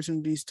get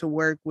opportunities to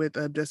work with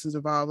Justice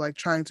Evolved, like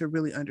trying to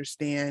really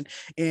understand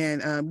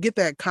and get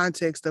that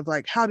context of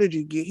like, how did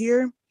you get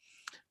here?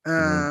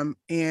 Mm-hmm.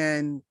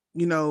 And,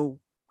 you know,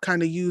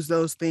 kind of use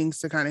those things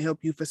to kind of help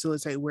you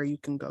facilitate where you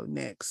can go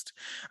next.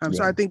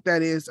 So I Yeah. think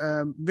that is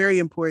very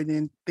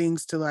important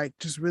things to like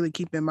just really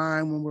keep in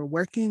mind when we're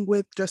working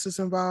with justice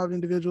involved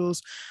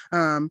individuals.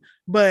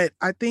 But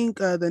I think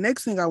the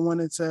next thing I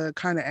wanted to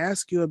kind of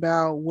ask you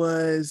about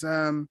was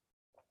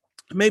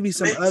maybe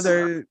some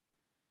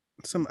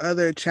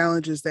other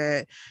challenges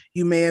that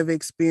you may have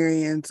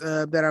experienced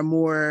that are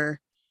more,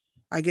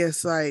 I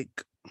guess, like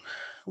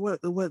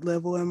what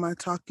level am I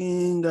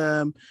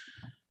talking?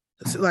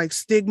 Like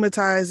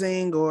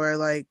stigmatizing or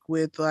like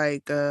with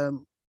like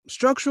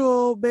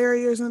structural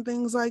barriers and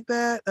things like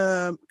that.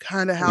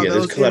 Kind of how Yeah,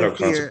 there's those collateral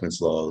interfere. consequence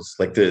laws.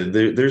 Like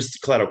there's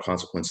collateral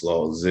consequence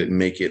laws that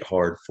make it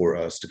hard for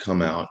us to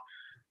come out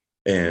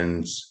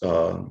and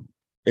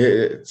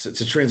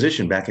to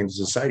transition back into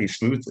society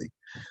smoothly.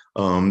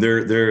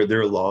 There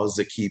are laws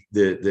that keep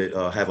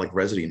that have like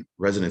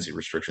residency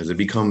restrictions that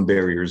become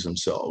barriers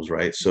themselves,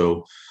 right?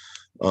 So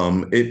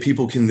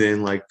people can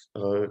then like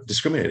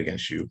discriminate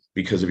against you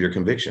because of your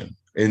conviction,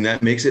 and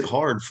that makes it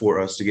hard for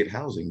us to get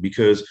housing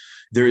because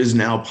there is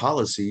now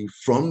policy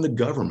from the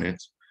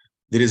government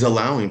that is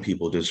allowing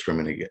people to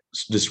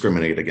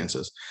discriminate against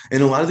us.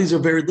 And a lot of these are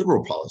very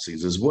liberal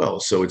policies as well.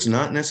 So it's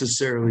not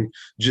necessarily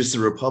just the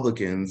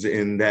Republicans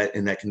in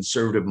that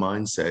conservative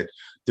mindset.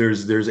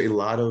 There's a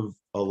lot of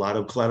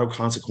collateral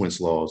consequence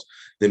laws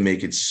that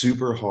make it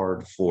super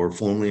hard for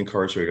formerly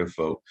incarcerated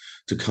folk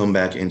to come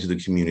back into the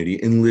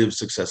community and live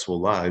successful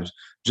lives,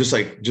 just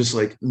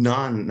like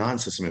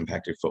non-system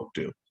impacted folk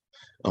do.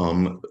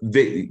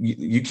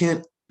 You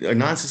can't, a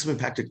non-system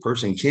impacted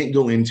person can't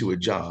go into a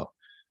job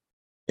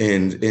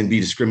and be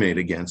discriminated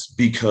against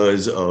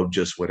because of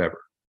just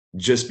whatever,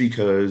 just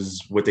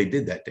because what they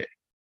did that day.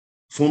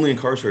 Formerly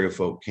incarcerated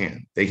folk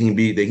can. They can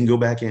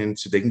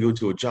go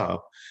to a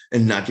job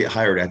and not get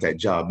hired at that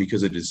job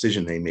because of a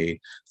decision they made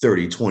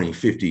 30, 20,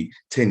 50,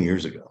 10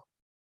 years ago.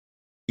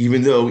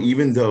 Even though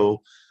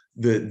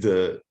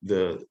the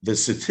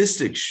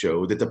statistics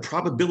show that the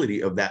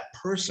probability of that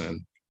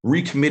person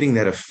recommitting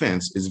that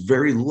offense is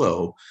very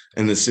low,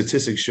 and the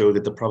statistics show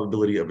that the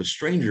probability of a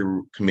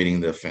stranger committing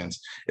the offense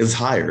is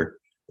higher.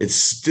 It's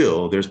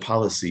still, there's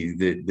policy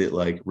that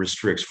like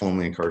restricts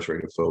formerly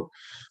incarcerated folk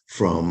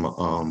from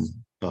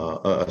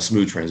a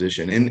smooth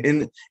transition,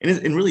 and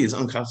really is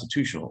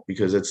unconstitutional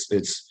because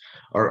it's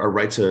our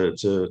right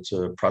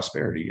to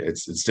prosperity.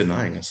 It's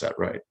denying us that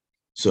right.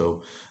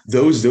 So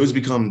those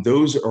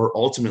are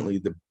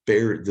ultimately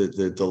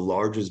the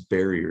largest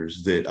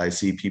barriers that I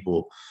see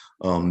people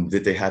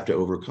that they have to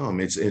overcome.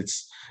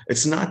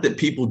 It's not that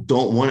people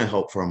don't want to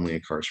help formerly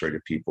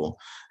incarcerated people.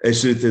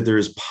 It's just that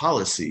there's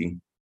policy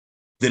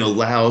that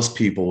allows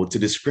people to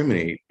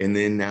discriminate, and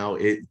then now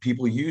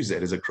people use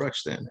that as a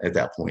crutch. Then at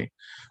that point,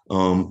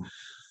 um,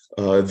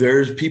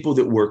 there's people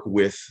that work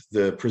with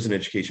the Prison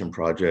Education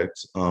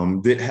Project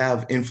that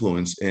have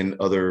influence in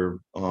other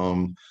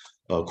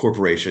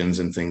corporations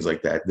and things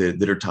like that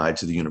are tied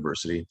to the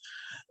university,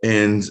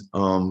 and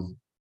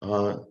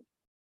uh,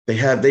 they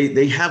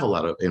have a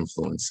lot of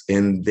influence,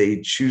 and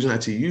they choose not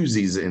to use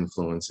these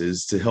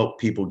influences to help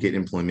people get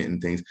employment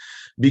and things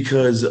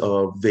because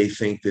they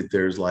think that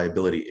there's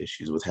liability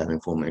issues with having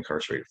formerly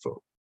incarcerated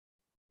folk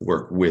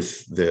work,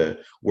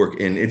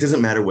 and it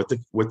doesn't matter what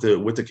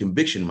the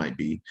conviction might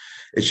be.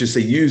 It's just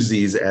they use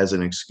these as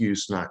an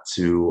excuse not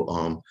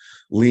to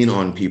lean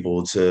on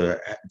people to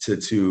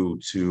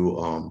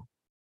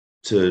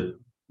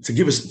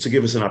give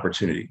us an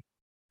opportunity.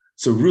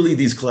 So really,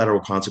 these collateral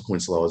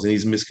consequence laws and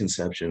these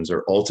misconceptions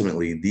are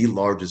ultimately the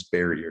largest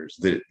barriers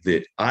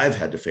that I've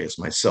had to face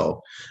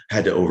myself,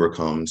 had to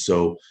overcome.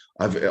 So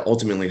I've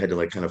ultimately had to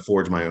like kind of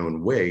forge my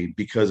own way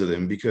because of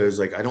them, because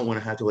like I don't want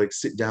to have to like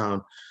sit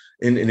down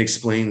and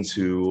explain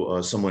to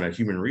someone at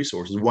human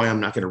resources why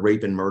I'm not going to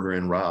rape and murder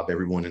and rob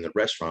everyone in the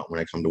restaurant when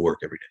I come to work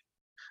every day.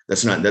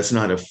 That's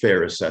not a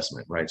fair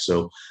assessment, right?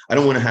 So I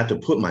don't want to have to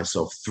put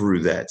myself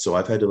through that. So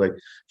I've had to like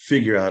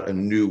figure out a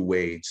new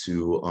way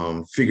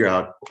to figure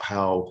out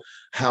how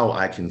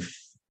I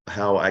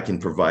can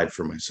provide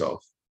for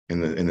myself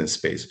in this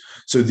space.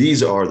 So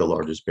these are the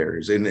largest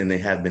barriers, and they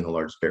have been the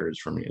largest barriers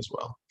for me as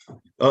well,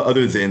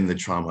 other than the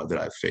trauma that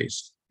I've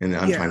faced and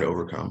that I'm trying to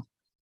overcome.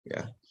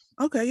 Yeah.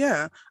 Okay,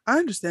 yeah, I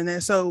understand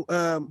that. So,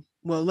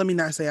 well, let me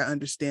not say I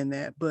understand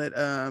that, but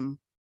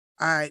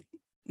I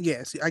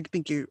yes, I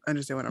think you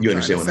understand what I'm You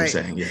trying to understand what I'm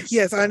say. saying? Yes.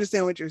 Yes, I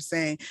understand what you're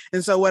saying.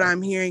 And so what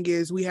I'm hearing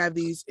is we have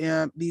these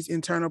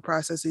internal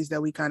processes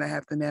that we kind of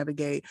have to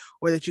navigate,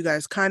 or that you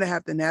guys kind of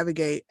have to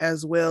navigate,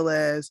 as well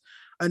as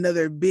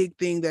another big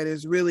thing that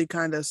is really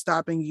kind of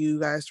stopping you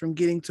guys from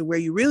getting to where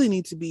you really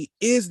need to be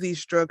is these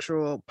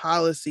structural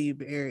policy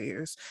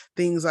barriers,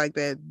 things like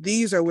that.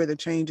 These are where the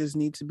changes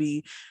need to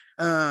be.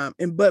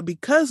 And but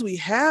because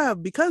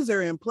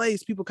they're in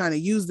place, people kind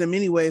of use them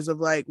anyways, of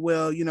like,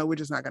 well, we're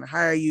just not going to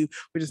hire you,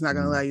 we're just not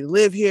going to allow you to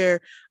live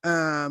here,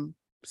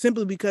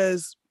 simply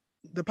because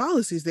the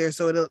policy's there.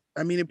 So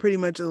it pretty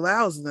much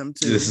allows them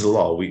This to. is a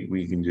law.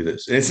 We can do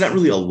this, and it's not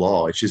really a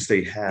law. It's just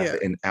they have Yeah.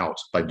 an out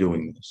by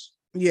doing this.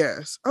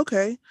 Yes.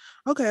 Okay.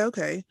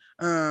 Okay.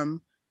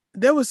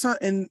 There was some,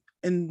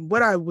 and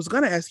what I was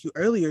going to ask you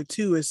earlier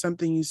too is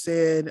something you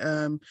said.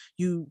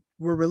 You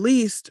were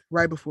released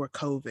right before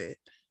COVID.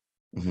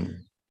 Mhm.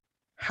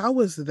 How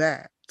was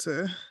that?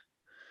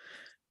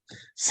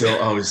 So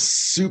I was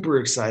super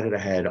excited. I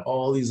had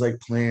all these like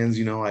plans.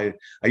 I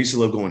used to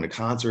love going to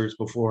concerts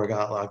before I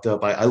got locked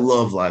up. I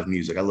love live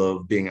music. I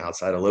love being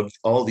outside. I love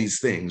all these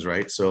things,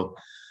 right? So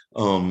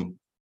um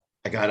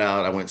I got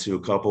out, I went to a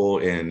couple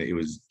and it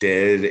was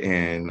dead.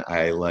 And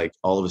I like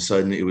all of a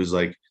sudden it was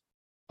like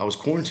I was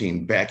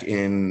quarantined back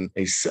in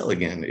a cell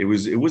again. It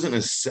wasn't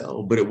a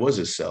cell, but it was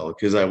a cell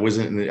because I was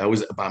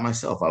by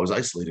myself. I was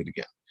isolated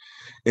again.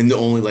 And the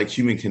only like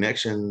human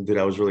connection that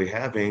I was really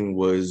having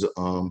was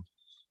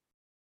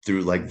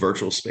through like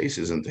virtual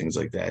spaces and things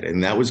like that.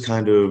 And that was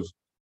kind of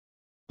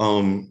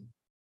um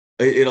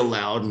it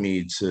allowed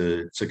me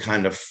to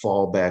kind of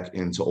fall back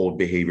into old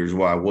behaviors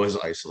while I was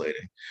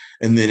isolating.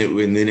 And then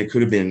it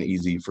could have been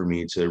easy for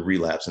me to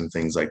relapse and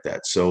things like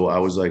that. So I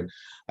was like,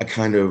 I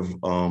kind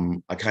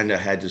of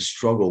had to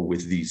struggle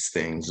with these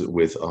things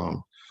with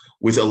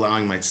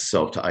allowing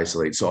myself to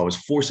isolate. So I was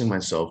forcing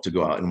myself to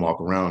go out and walk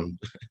around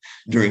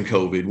during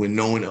COVID when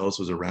no one else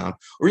was around,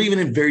 or even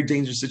in very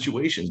dangerous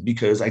situations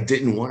because I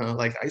didn't want to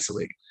like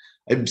isolate.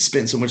 I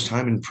spent so much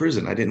time in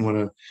prison. I didn't want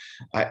to.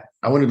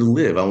 I wanted to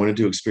live. I wanted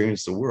to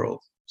experience the world.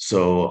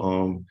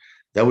 So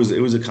it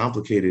was a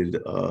complicated.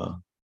 It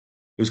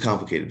was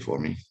complicated for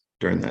me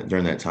during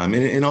that time,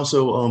 and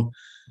also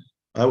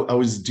I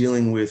was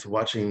dealing with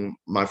watching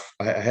I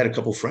had a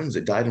couple friends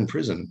that died in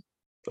prison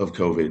of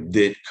COVID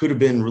that could have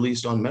been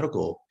released on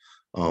medical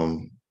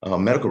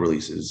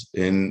releases,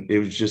 and it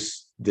was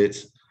just that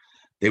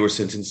they were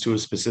sentenced to a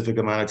specific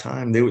amount of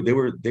time. They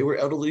were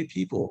elderly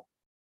people,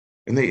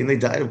 and they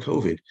died of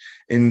COVID.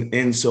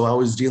 And so I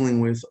was dealing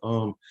with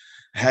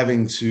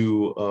having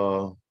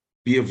to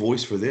be a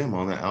voice for them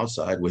on the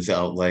outside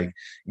without like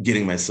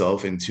getting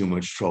myself in too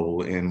much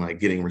trouble and like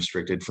getting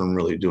restricted from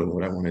really doing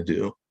what I want to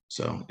do.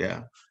 So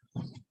yeah.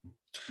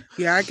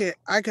 Yeah,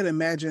 I could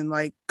imagine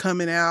like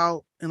coming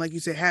out and like you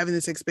said, having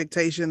this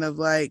expectation of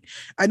like,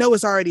 I know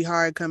it's already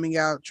hard coming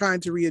out,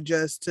 trying to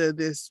readjust to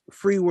this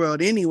free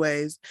world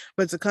anyways,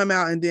 but to come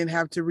out and then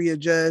have to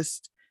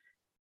readjust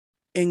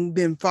and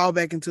then fall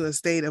back into a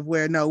state of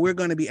where no, we're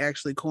going to be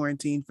actually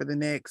quarantined for the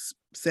next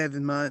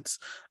 7 months.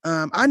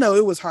 I know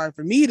it was hard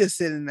for me to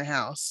sit in the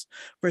house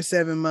for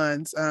 7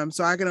 months.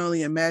 So I can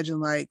only imagine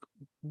like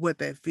what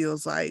that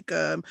feels like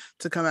to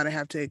come out and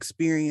have to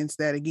experience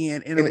that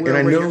again in a And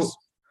world where you're.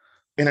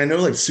 I know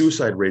like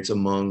suicide rates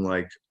among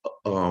like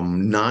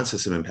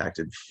non-system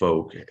impacted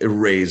folk it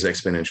raised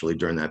exponentially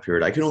during that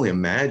period. I can only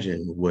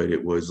imagine what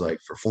it was like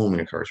for formerly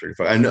incarcerated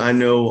folk. I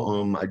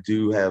know I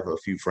do have a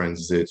few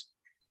friends that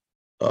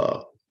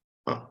uh,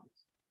 uh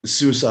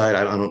suicide,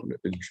 I don't,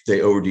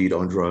 they OD'd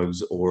on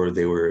drugs or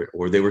they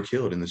were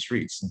killed in the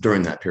streets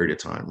during that period of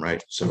time,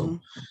 right? So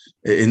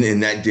Mhm.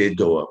 and that did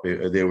go up.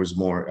 There was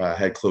more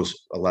had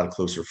close a lot of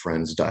closer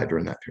friends died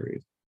during that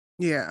period.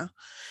 Yeah.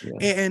 Yeah.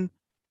 And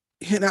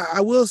I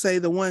will say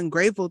the one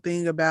grateful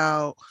thing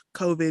about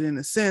COVID in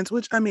a sense,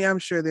 which I mean, I'm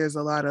sure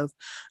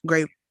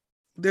great,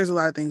 there's a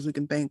lot of things we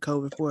can thank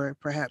COVID for,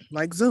 perhaps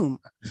like Zoom.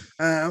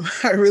 I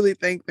really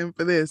thank them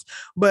for this.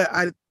 But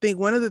I think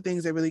one of the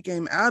things that really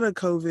came out of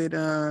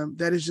COVID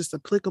that is just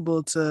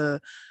applicable to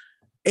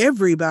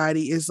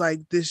everybody is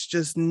like this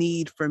just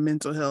need for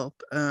mental health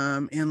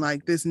and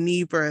like this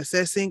need for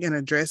assessing and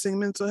addressing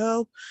mental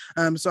health.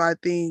 So I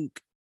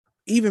think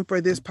even for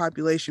this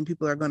population,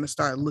 people are going to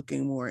start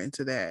looking more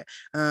into that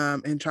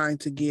and trying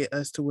to get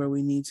us to where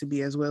we need to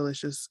be, as well as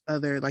just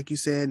other, like you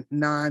said,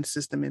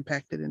 non-system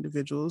impacted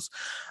individuals.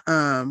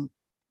 Um,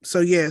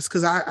 so yes,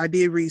 because I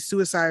did read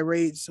suicide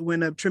rates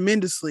went up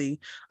tremendously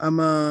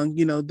among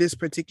this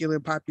particular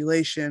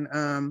population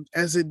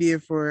as it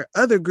did for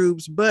other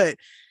groups, but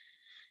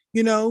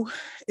you know,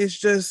 it's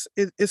just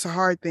it's a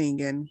hard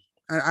thing, and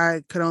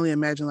I could only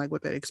imagine like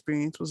what that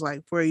experience was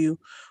like for you.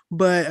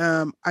 But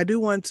I do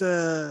want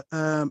to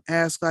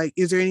ask, like,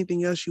 is there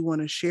anything else you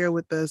want to share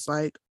with us,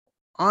 like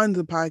on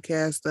the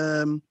podcast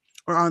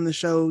or on the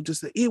show,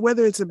 just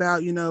whether it's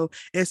about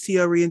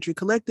STO Reentry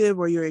Collective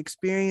or your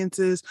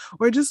experiences,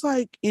 or just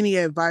like any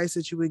advice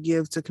that you would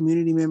give to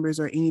community members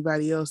or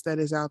anybody else that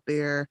is out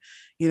there,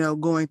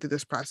 going through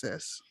this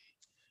process.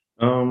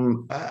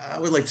 I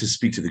would like to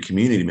speak to the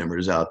community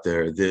members out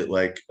there that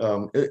like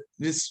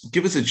just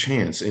give us a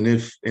chance. And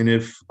if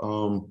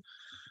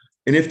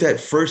that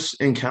first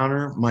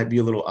encounter might be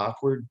a little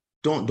awkward,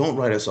 don't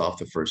write us off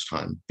the first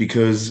time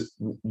because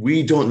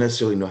we don't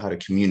necessarily know how to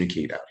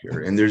communicate out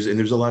here. And there's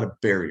a lot of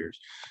barriers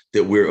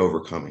that we're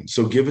overcoming.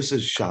 So give us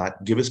a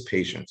shot, give us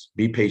patience,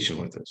 be patient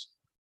with us.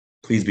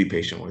 Please be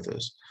patient with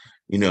us.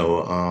 You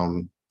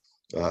know,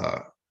 uh,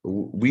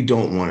 we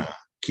don't want to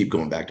keep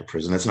going back to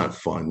prison. That's not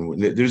fun.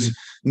 There's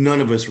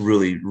none of us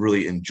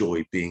really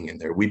enjoy being in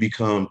there. We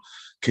become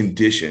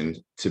conditioned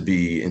to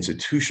be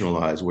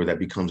institutionalized where that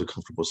becomes a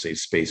comfortable, safe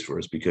space for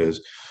us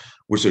because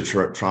we're so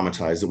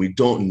traumatized that we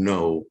don't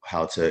know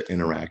how to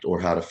interact or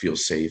how to feel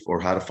safe or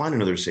how to find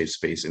another safe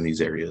space in these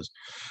areas.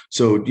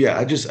 So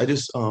yeah, just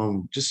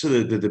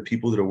to the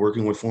people that are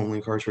working with formerly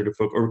incarcerated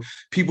folk or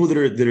people that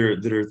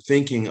are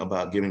thinking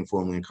about giving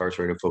formerly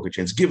incarcerated folk a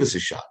chance, give us a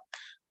shot.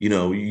 You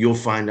know, you'll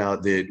find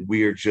out that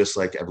we are just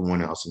like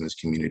everyone else in this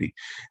community,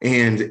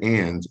 and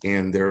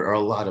there are a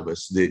lot of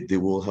us that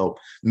will help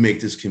make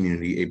this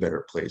community a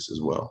better place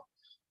as well.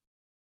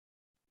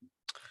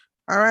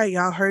 All right,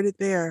 y'all heard it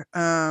there.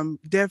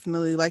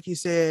 Definitely, like you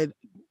said,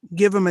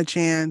 give them a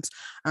chance.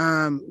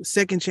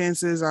 Second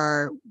chances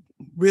are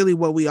really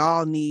what we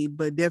all need,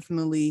 but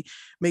definitely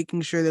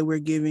making sure that we're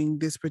giving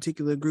this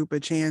particular group a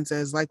chance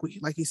as like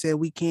you said,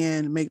 we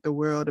can make the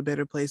world a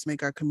better place,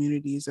 make our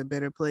communities a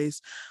better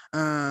place.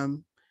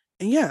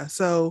 And yeah,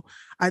 so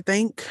I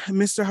thank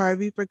Mr.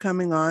 Harvey for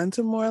coming on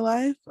to More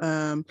Life.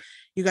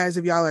 You guys,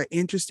 if y'all are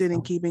interested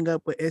in keeping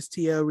up with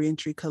STL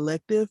Reentry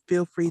Collective,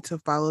 feel free to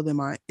follow them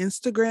on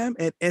Instagram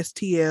at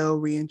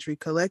STL Reentry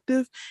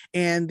Collective.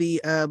 And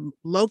the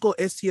local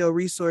STL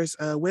resource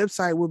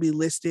website will be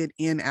listed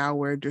in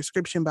our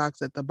description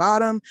box at the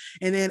bottom.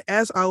 And then,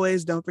 as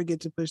always, don't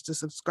forget to push the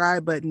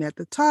subscribe button at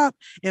the top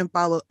and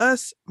follow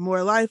us,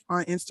 More Life,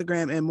 on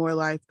Instagram and More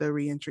Life, the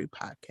Reentry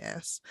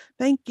Podcast.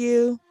 Thank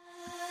you.